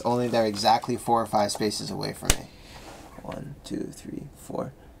 targets, only they're exactly 4 or 5 spaces away from me. 1, 2, 3,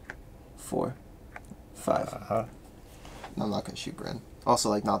 4, 4, 5. I'm not gonna shoot Bryn. Also,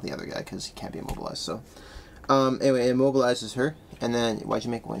 like, not the other guy because he can't be immobilized. So, anyway, it immobilizes her, and then why'd you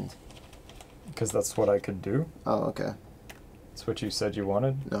make wind? Because that's what I could do. Oh, okay. That's what you said you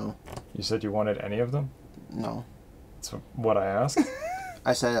wanted. No. You said you wanted any of them. No. That's what I asked.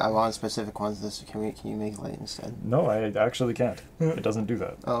 I said I want specific ones. Can you make light instead? No, I actually can't. It doesn't do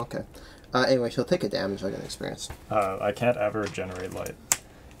that. Oh, okay. Anyway, she'll take a damage. I get an experience. I can't ever generate light.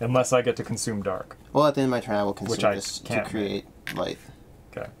 Unless I get to consume dark. Well, at the end of my turn, I will consume Which I this to can't create light.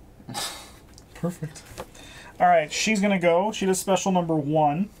 Okay. Perfect. Alright, she's going to go. She does special number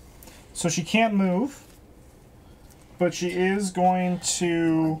 1. So she can't move. But she is going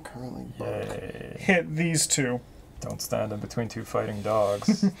to hit these 2. Don't stand in between 2 fighting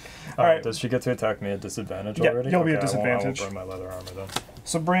dogs. Alright. Does she get to attack me at disadvantage Yeah, already? you'll be at disadvantage. I won't burn my leather armor then.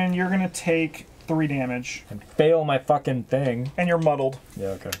 So, Bryn, you're going to take 3 damage. And fail my fucking thing. And you're muddled. Yeah,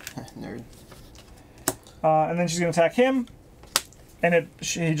 okay. Nerd. And then she's going to attack him. And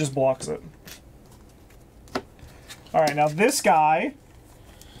he just blocks it. Alright, now this guy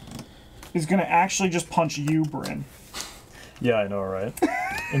is going to actually just punch you, Bryn. Yeah, I know, right?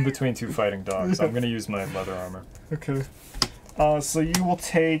 In between 2 fighting dogs. I'm going to use my leather armor. Okay. So you will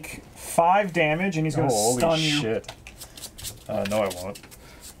take 5 damage, and he's going to stun you. Holy shit. No, I won't.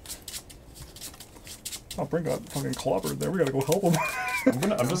 Oh, Bryn got fucking clobbered there. We gotta go help him.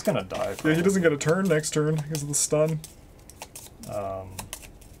 I'm just gonna die. Probably. Yeah, he doesn't get a turn next turn because of the stun.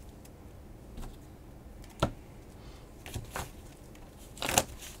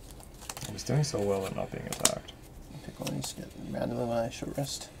 He's doing so well at not being attacked. Pick one of these randomly when I short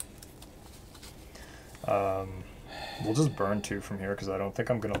rest. We'll just burn 2 from here because I don't think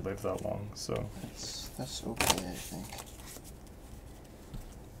I'm gonna live that long. So that's okay, I think.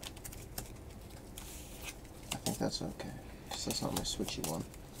 I think that's okay. Because that's not my switchy one.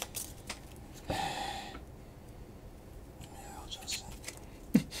 Yeah, I'll just.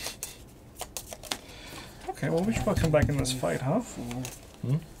 Okay, well we should probably come back in this fight, huh?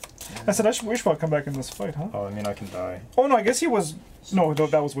 I said we should probably come back in this fight, huh? Oh, I mean I can die. Oh no, I guess he was. No,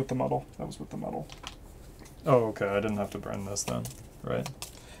 that was with the muddle. That was with the muddle. Oh, okay. I didn't have to burn this then, right?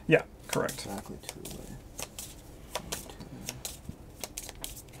 Yeah, correct. Exactly 2 away.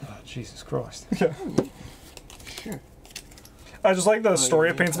 Oh, Jesus Christ. Yeah. Sure. I just like the story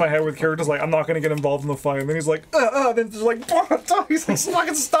it paints in my head with characters like, I'm not going to get involved in the fight. And then he's like, then just like, he's like,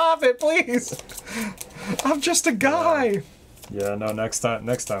 fucking stop it, please. I'm just a guy. Yeah, no, next time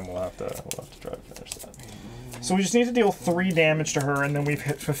we'll have to try to finish that. So we just need to deal 3 damage to her, and then we've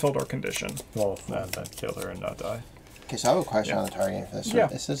fulfilled our condition. Well, and then kill her and not die. Okay, so I have a question on the targeting for this. So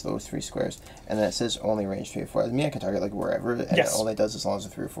it says those 3 squares, and then it says only range 3 or 4. I mean, I can target like wherever, and it only does as long as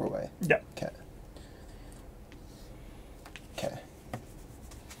it's 3 or 4 away. Yeah. Okay.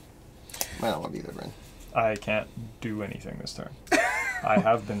 Might not want to be there, Bryn. I can't do anything this turn. I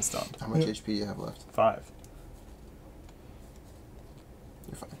have been stunned. How much HP do you have left? 5.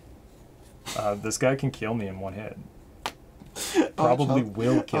 You're fine. This guy can kill me in one hit. Probably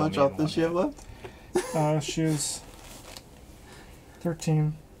will kill me in one hit. How much health does she have left? She's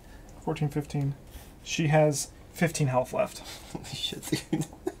 13, 14, 15. She has 15 health left. Holy shit, dude.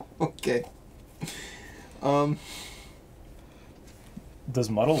 Okay. Does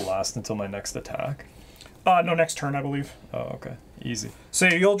Muddle last until my next attack? No, next turn, I believe. Oh, okay. Easy. So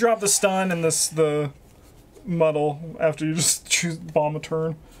you'll drop the stun and the muddle after you just choose bomb a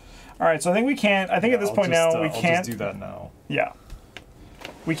turn. All right, so I think we can't. I think at this point now we I'll can't just do that now. Yeah.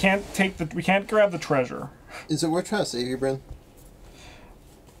 We can't take the. We can't grab the treasure. Is it worth trying to save you, Bryn?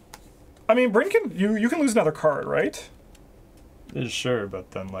 I mean, Bryn can. You can lose another card, right? Sure,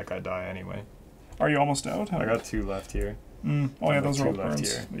 but then like I die anyway. Are you almost out? I got 2 left here. Oh yeah, those are all 2 left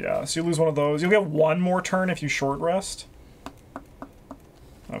burns. here. Yeah, so you lose one of those. You'll get one more turn if you short rest.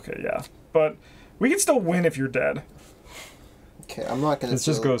 Okay, yeah, but we can still win if you're dead. Okay, I'm not gonna. This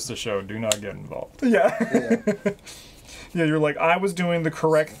just goes to show: do not get involved. Yeah. Yeah. Yeah, you're like, I was doing the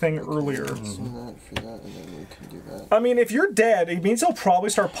correct thing earlier. So that for that, and then we can do that. I mean, if you're dead, it means he'll probably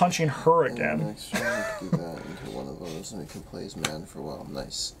start punching her again. And next turn we can do that into one of those, and we can play as man for a while.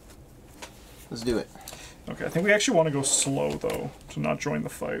 Nice. Let's do it. Okay, I think we actually want to go slow, though, to not join the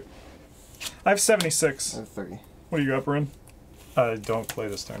fight. I have 76. I have 30. What do you got, Bryn? I don't play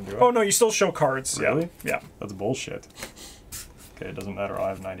this turn, do I? Oh, no, you still show cards. Really? Yeah. That's bullshit. Okay, it doesn't matter. I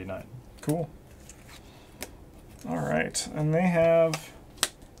have 99. Cool. All right, and they have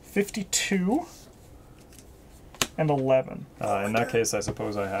 52 and 11. In that case, I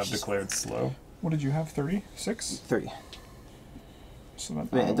suppose I have declared slow. What did you have, 36? 30. So then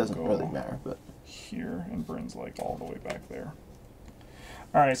I mean, will it doesn't go really matter, but... Here, and Bryn's like all the way back there.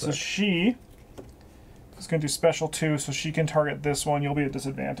 All right, so Sick. she is going to do special too, so she can target this one. You'll be at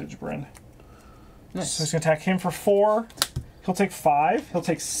disadvantage, Bryn. Nice. So he's going to attack him for 4. He'll take 5. He'll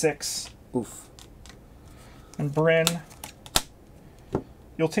take 6. Oof. And Bryn,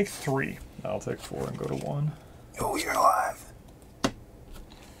 you'll take 3. I'll take 4 and go to 1. Oh, you're alive.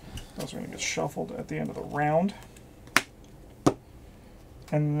 Those are going to get shuffled at the end of the round.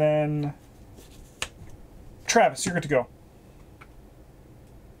 And then Travis, you're good to go.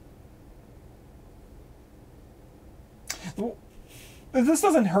 This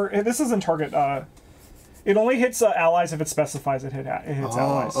doesn't hurt. This doesn't target. It only hits allies if it specifies it hits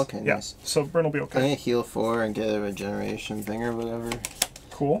allies. Okay, yeah. nice. So Bryn will be I'm okay. gonna heal 4 and get a regeneration thing or whatever.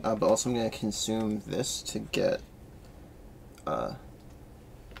 Cool. But also I'm gonna consume this to get... A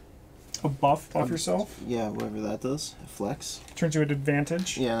buff yourself. Yeah, whatever that does. A flex. Turns you at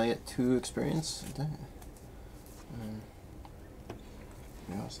advantage. Yeah, and I get 2 experience.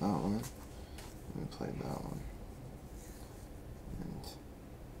 Yeah, it's that one. Let me play that one. And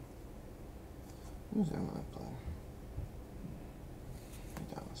who's the other one I play?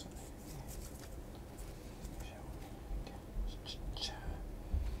 That was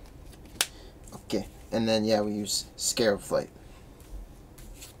okay, and then yeah, we use Scarab Flight.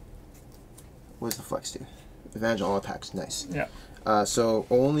 What does the flex do? Advantage on all attacks. Nice. Yeah. So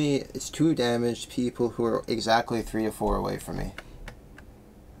only it's 2 damage to people who are exactly 3 to 4 away from me.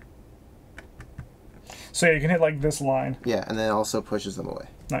 So yeah, you can hit like this line. Yeah, and then it also pushes them away.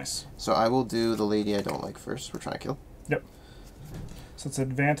 Nice. So I will do the lady I don't like first. We're trying to kill. Yep. So it's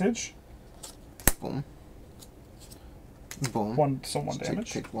advantage. Boom. Boom. One Just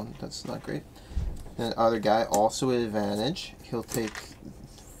damage. Take 1. That's not great. And the other guy also at advantage. He'll take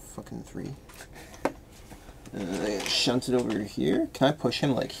fucking 3. And I shunt it over here. Can I push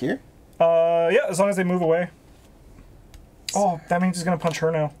him like here? Yeah, as long as they move away. Oh, that means he's gonna punch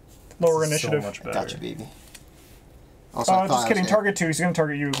her now. Lower initiative. So much better. Gotcha, baby. Also, I thought just I kidding. was Target 2. He's gonna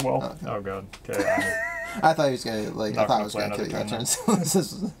target you as well. Oh god. Okay. I thought he was gonna like. I Not thought I gonna was play gonna kill you that another turn. So this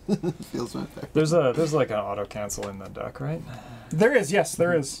is, feels right there. There's like an auto cancel in the deck, right? There is. Yes,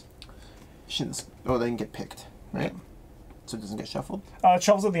 there is. Shouldn't. Oh, they can get picked, right? So it doesn't get shuffled. It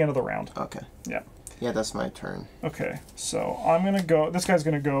shovels at the end of the round. Okay. Yeah. Yeah, that's my turn. Okay, so I'm gonna go. This guy's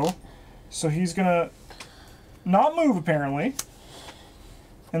gonna go. So he's gonna not move apparently,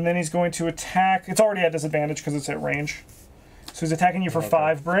 and then he's going to attack. It's already at disadvantage because it's at range. So he's attacking you for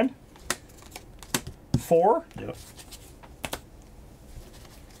 5, Bryn. 4. Yep.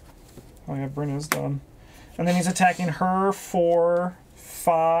 Oh yeah, Bryn is done. And then he's attacking her for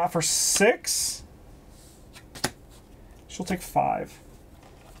 6. She'll take 5.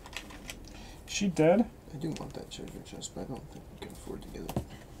 Is she dead? I do want that treasure chest, but I don't think we can afford to get it.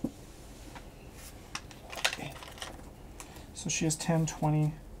 So she has 10,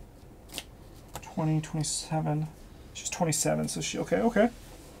 20, 20, 27. She's 27, so she... Okay, okay.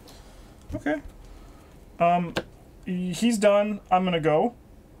 Okay. He's done. I'm going to go.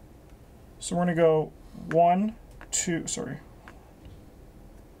 So we're going to go 1, 2... Sorry.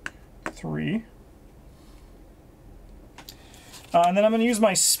 3. And then I'm going to use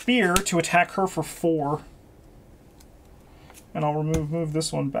my spear to attack her for 4. And I'll move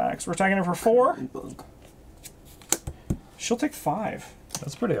this one back. So we're attacking her for 4. She'll take 5.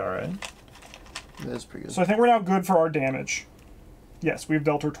 That's pretty alright. That's pretty good. So I think we're now good for our damage. Yes, we've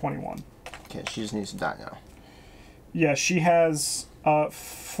dealt her 21. Okay, she just needs to die now. Yeah, she has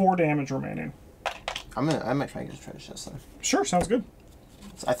 4 damage remaining. I might try and get a treasure chest then. Sure, sounds good.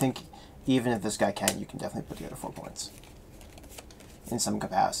 So I think even if this guy can, you can definitely put together 4 points. In some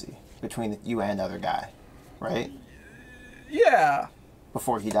capacity. Between you and other guy. Right? Yeah.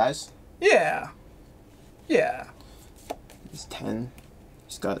 Before he dies? Yeah. Yeah. He's 10.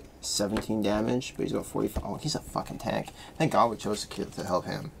 He's got 17 damage, but he's got 45. Oh, he's a fucking tank. Thank God we chose a kid to help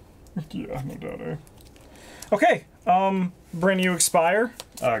him. Yeah, no doubt, eh? Okay, Bryn, you expire.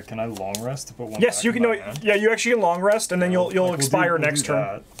 Can I long rest to put one Yes, back you in can. my No, hand? yeah, you actually can long rest, and then you'll expire next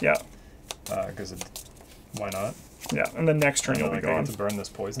turn. Yeah. Because why not? Yeah, and then next turn you'll be I gone. get to burn this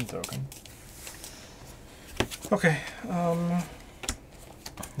poison token. Okay.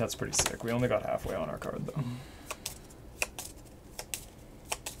 That's pretty sick. We only got halfway on our card though.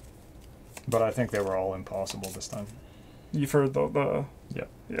 But I think they were all impossible this time. You've heard the Yeah.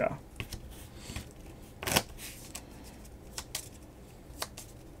 yeah.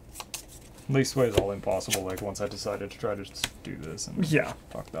 Least way is all impossible, like once I decided to try to just do this and Yeah.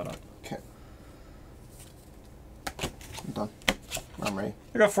 fuck that up. Okay. I'm done. I'm ready.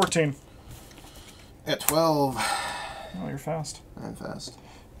 I got 14. At 12. Oh, you're fast. I'm fast.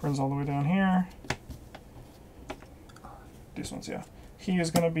 Bryn's all the way down here. These ones, yeah. He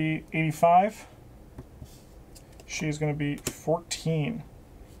is going to be 85. She is going to be 14.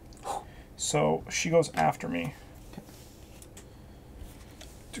 So she goes after me.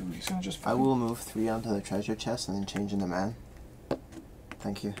 Dude, he's going to just... I will move 3 onto the treasure chest and then change into man.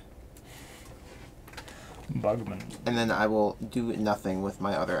 Thank you. Bugman. And then I will do nothing with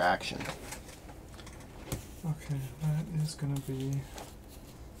my other action. Okay, that is going to be...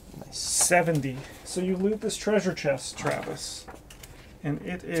 Nice. 70. So you loot this treasure chest, Travis. And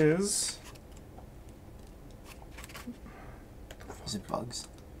it is... Is it bugs?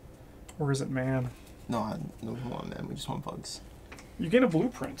 Or is it man? No, no, we want man. We just want bugs. You get a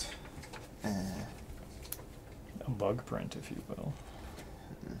blueprint. A bug print, if you will.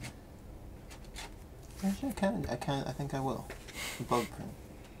 Actually, I think I will. A bug print.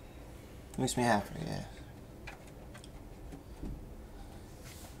 Makes me happy, yeah.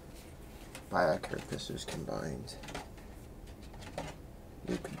 Biocarapaces combined.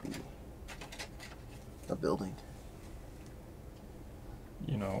 It could be a building.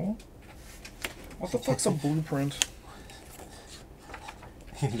 You know? What the fuck's a blueprint?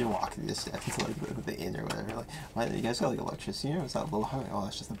 You walk through the steps to like the inn or whatever. Like, why you guys got like electricity here? What's that little hut? Oh,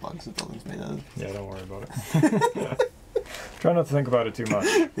 that's just the bugs the building's made out of. Yeah, don't worry about it. Try not to think about it too much.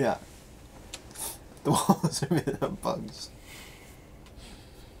 Yeah. The walls are made of bugs.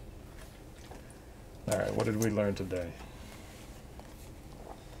 Alright, what did we learn today?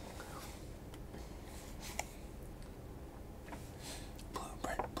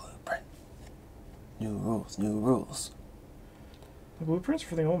 Blueprint. New rules, new rules. The blueprints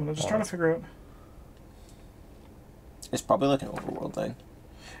for the omen. I'm just trying to figure out... It's probably like an overworld thing.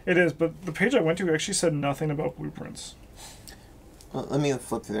 It is, but the page I went to actually said nothing about blueprints. Well, let me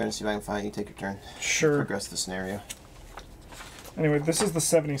flip through there and see if I can find you. Take your turn. Sure. Progress the scenario. Anyway, this is the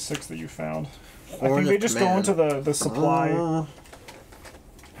 76 that you found. I Horn think they of just go Command. into the supply.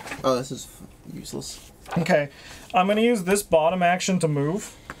 Oh, this is useless. Okay, I'm going to use this bottom action to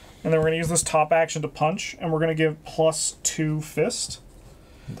move, and then we're going to use this top action to punch, and we're going to give +2 fist,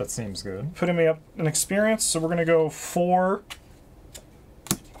 That seems good. putting me up in experience. So we're going to go 4,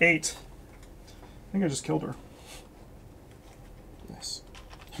 8. I think I just killed her. Yes.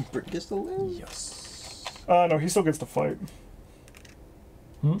 Bryn gets to live. Yes. No, he still gets to fight.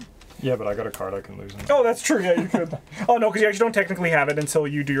 Yeah, but I got a card I can lose. Oh, that's true. Yeah, you could. Oh no, because you actually don't technically have it until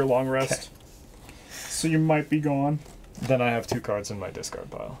you do your long rest. So you might be gone. Then I have 2 cards in my discard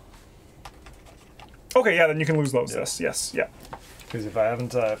pile. Okay, yeah, then you can lose those. Yeah. Yes, yeah. Because if I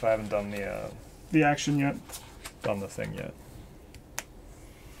haven't done The action yet. the thing yet.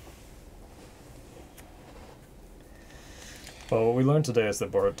 Well, what we learned today is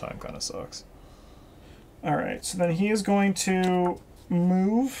that borrowed time kind of sucks. All right, so then he is going to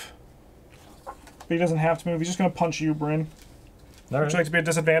move, but he doesn't have to move. He's just going to punch you, Bryn. All Would you like to be at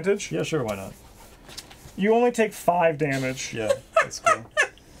disadvantage? Yeah, sure, why not? You only take 5 damage. Yeah, that's cool.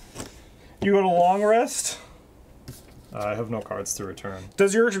 You go to long rest. I have no cards to return.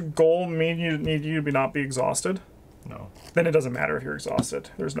 Does your goal mean you need you to not be exhausted? No. Then it doesn't matter if you're exhausted.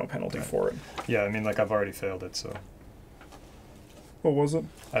 There's no penalty for it. Yeah, I mean, like, I've already failed it, so... What was it?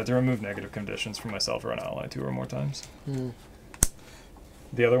 I had to remove negative conditions for myself or an ally 2 or more times. Mm.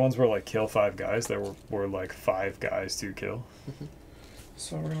 The other ones were, like, kill 5 guys. There were like, 5 guys to kill.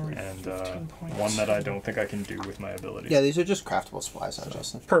 So we're going to read And 15 points. one that I don't think I can do with my abilities. Yeah, these are just craftable supplies,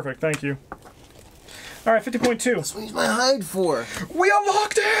 Justin. Perfect, thank you. All right, 50.2. That's what I use my hide for. We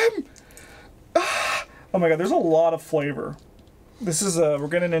unlocked him! Oh my god, there's a lot of flavor. This is, we're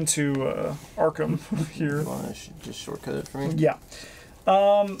getting into Arkham here. You want to just shortcut it for me? Yeah.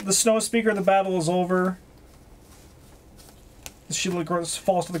 The Snow Speaker, the battle is over. The shield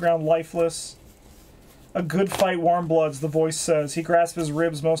falls to the ground lifeless. A good fight, warm bloods, the voice says. He grasps his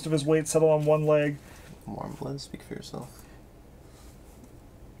ribs, most of his weight settled on one leg. Warm blood, speak for yourself.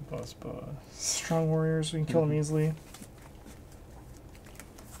 Buzz, buzz. Strong warriors, we can kill them easily.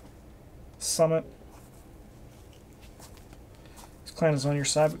 Summit. His clan is on your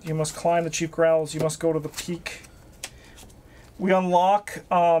side, but you must climb. The chief growls. You must go to the peak. We unlock,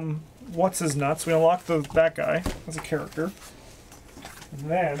 what's his nuts? We unlock that guy as a character. And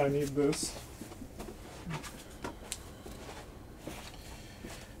then I need this.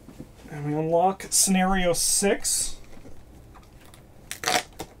 And we unlock scenario 6.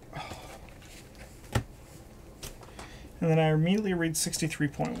 And then I immediately read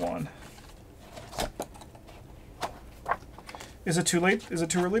 63.1. Is it too late? Is it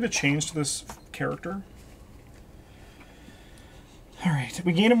too early to change to this character? Alright,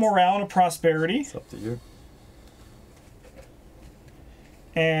 we gain a morale and a prosperity. It's up to you.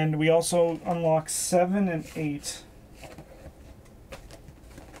 And we also unlock 7 and 8.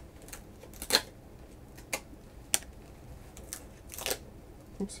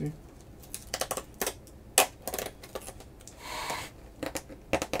 Oopsie.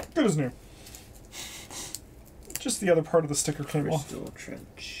 Good as new. Just the other part of the sticker came off. Crystal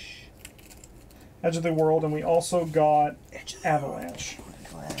Trench. Edge of the World, and we also got Avalanche.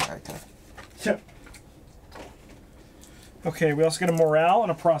 Right there. Yep. Okay, we also get a morale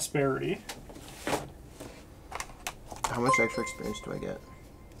and a prosperity. How much extra experience do I get?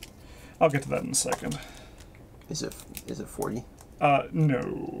 I'll get to that in a second. Is it 40?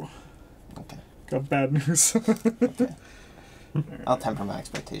 No. Okay. Got bad news. Okay. I'll temper my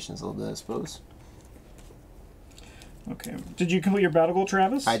expectations a little bit, I suppose. Okay. Did you complete your battle goal,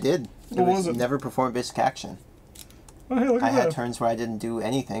 Travis? I did. What was it? Never perform basic action. Oh, hey, look I at had that. turns where I didn't do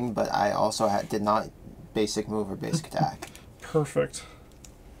anything, but I also did not basic move or basic attack. Perfect.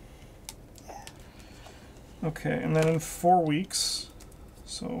 Okay, and then in 4 weeks,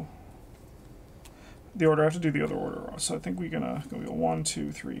 so the order, I have to do the other order. So I think we're gonna go 1,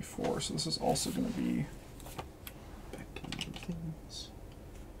 2, 3, 4. So this is also gonna be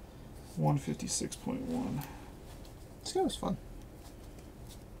 156.1. This guy was fun.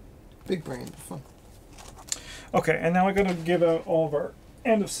 Big brain, but fun. Okay, and now we're gonna give out all of our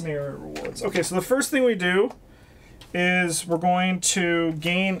end of scenario rewards. Okay, so the first thing we do is we're going to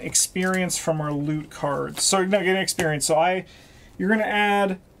gain experience from our loot cards. So no, gain experience. So you're gonna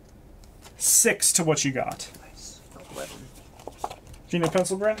add 6 to what you got. Nice. 11. Do you need a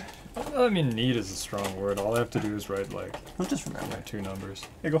pencil, Brent? I mean, need is a strong word. All I have to do is write, like, I'll just remember. 2 numbers.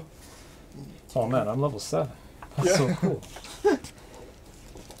 Here you go. Oh, man, I'm level 7. That's Yeah. so cool.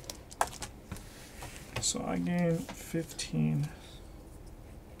 So I gain 15.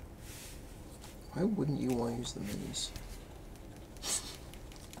 Why wouldn't you want to use the minis?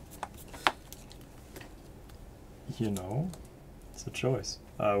 You know, it's a choice.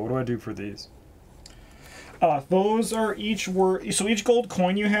 What do I do for these? Those are each worth. So each gold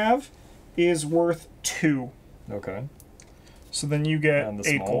coin you have is worth 2. Okay. So then you get And the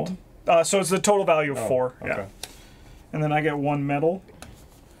 8 small gold. one? So it's the total value of Oh, 4. okay. Yeah. And then I get 1 medal.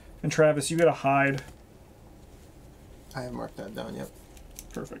 And Travis, you get a hide. I have marked that down, yep.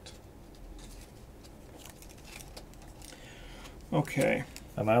 Perfect. Okay.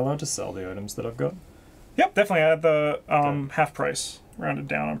 Am I allowed to sell the items that I've got? Yep, definitely. I had the Okay. half price rounded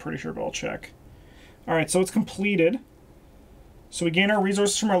down, I'm pretty sure, but I'll check. Alright, so it's completed. So we gain our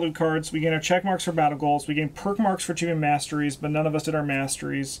resources from our loot cards, we gain our check marks for battle goals, we gain perk marks for achieving masteries, but none of us did our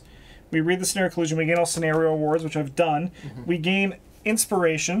masteries. We read the scenario collision, we gain all scenario awards, which I've done. We gain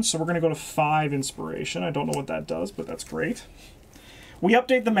inspiration, so we're going to go to 5 inspiration. I don't know what that does, but that's great. We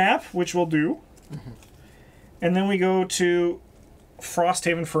update the map, which we'll do. And then we go to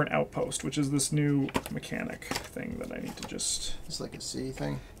Frosthaven for an outpost, which is this new mechanic thing that I need to just... It's like a city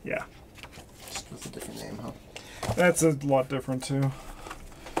thing. Yeah. Just That's a different name, huh? That's a lot different too.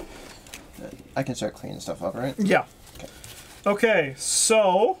 I can start cleaning stuff up, right? Yeah. Okay,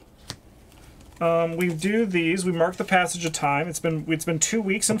 so we do these. We mark the passage of time. It's been 2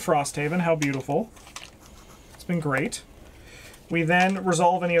 weeks in Frosthaven. How beautiful! It's been great. We then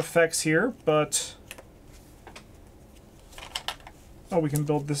resolve any effects here, but oh, we can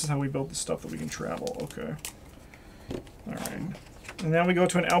build. This is how we build the stuff that we can travel. Okay. All right. And then we go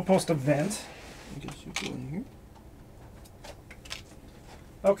to an outpost event. I guess you go in here.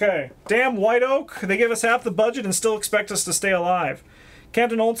 Okay. Damn White Oak. They give us half the budget and still expect us to stay alive.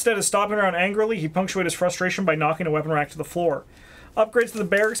 Captain Oldstead is stopping around angrily. He punctuates his frustration by knocking a weapon rack to the floor. Upgrades to the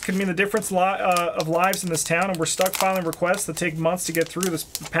barracks could mean the difference of lives in this town, and we're stuck filing requests that take months to get through this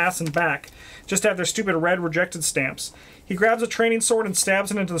pass and back, just to have their stupid red rejected stamps. He grabs a training sword and stabs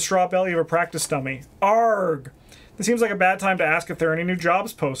it into the straw belly of a practice dummy. Arg! This seems like a bad time to ask if there are any new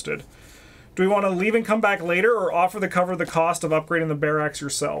jobs posted. Do we want to leave and come back later, or offer to cover the cost of upgrading the barracks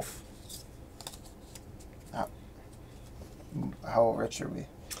yourself? How rich are we?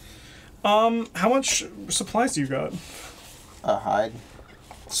 How much supplies do you got? A hide.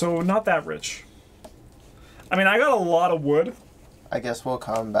 So, not that rich. I mean, I got a lot of wood. I guess we'll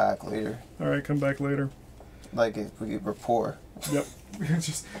come back later. Alright, come back later. Like if we're poor. Yep.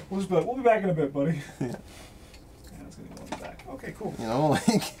 We'll be back in a bit, buddy. Yeah. Yeah, it's gonna go in the back. Okay, cool. You know,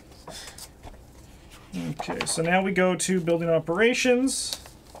 like... Okay, so now we go to building operations.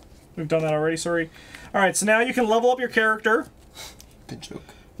 We've done that already, sorry. Alright, so now you can level up your character. Good joke.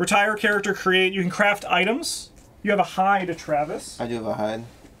 Retire character, create. You can craft items. You have a hide, Travis. I do have a hide.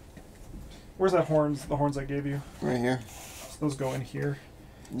 Where's that horns? The horns I gave you. Right here. So those go in here.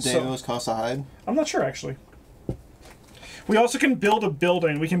 Those cost a hide? I'm not sure, actually. We also can build a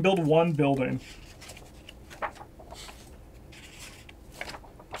building. We can build one building.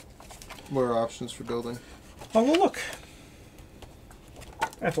 What are options for building? Oh, well, look.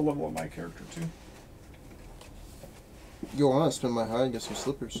 I have to level up my character, too. You want to spend my hide and get some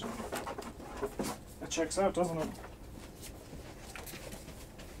slippers. That checks out, doesn't it?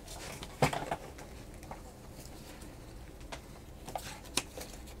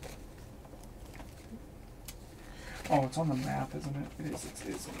 Oh, it's on the map, isn't it? It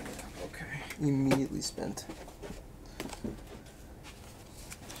is on the map. Okay. Immediately spent.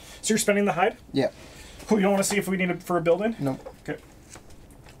 So you're spending the hide? Yeah. Cool, you don't want to see if we need it for a building? Nope. Okay.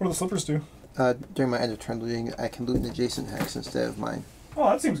 What do the slippers do? During my end of turn looting, I can loot an adjacent hex instead of mine. Oh,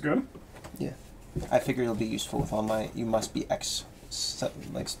 that seems good. Yeah. I figure it'll be useful with all my... You must be X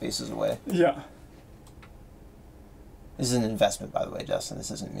like spaces away. Yeah. This is an investment, by the way, Justin.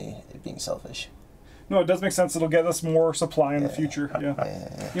 This isn't me being selfish. No, it does make sense. It'll get us more supply in the future.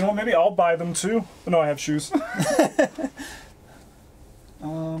 Yeah. You know what? Maybe I'll buy them too. Oh, no, I have shoes.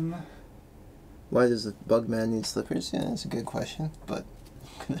 Why does the bug man need slippers? Yeah, that's a good question, but...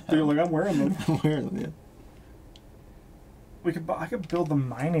 You're like, I'm wearing them. I'm wearing them, yeah. I could build the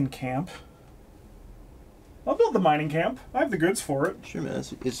mining camp. I'll build the mining camp. I have the goods for it. Sure, man.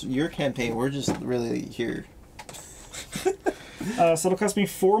 It's your campaign. We're just really here. So it'll cost me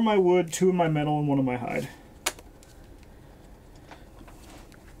 4 of my wood, 2 of my metal, and 1 of my hide.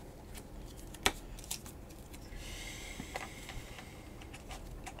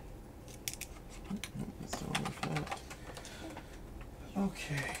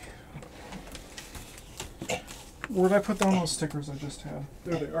 Okay. Where did I put down those stickers I just had?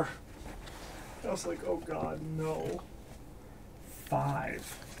 There they are. I was like, oh god, no.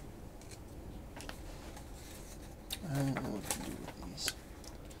 5. I don't know what to do with these.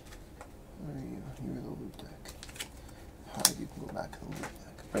 Where are you? You're the loot deck. How do you can go back to the loot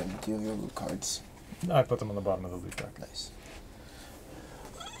deck? Bryn, do you have your loot cards? I put them on the bottom of the loot deck. Nice.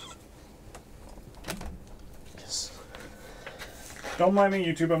 Yes. Don't mind me,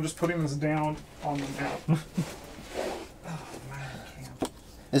 YouTube. I'm just putting this down on the map. Oh, man, I can't.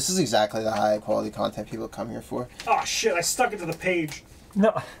 This is exactly the high quality content people come here for. Oh, shit. I stuck it to the page.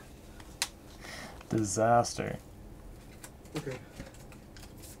 No. Disaster. Okay.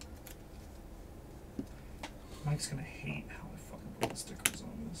 Mike's gonna hate how I fucking put the stickers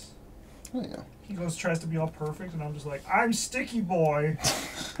on this. Oh, yeah. He tries to be all perfect, and I'm just like, I'm Sticky Boy.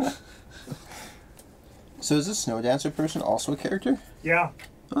 So is this Snow Dancer person also a character? Yeah.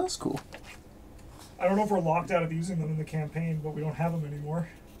 Oh, that's cool. I don't know if we're locked out of using them in the campaign, but we don't have them anymore.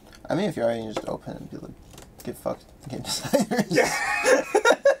 I mean, if you're already just open and be like, get fucked, game designers. Yeah.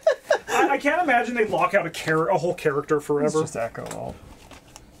 I can't imagine they'd lock out a whole character forever. It's just Echo all.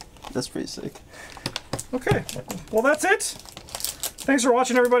 That's pretty sick. Okay. Well, that's it. Thanks for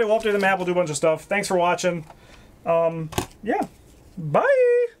watching, everybody. We'll update the map. We'll do a bunch of stuff. Thanks for watching. Yeah.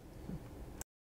 Bye.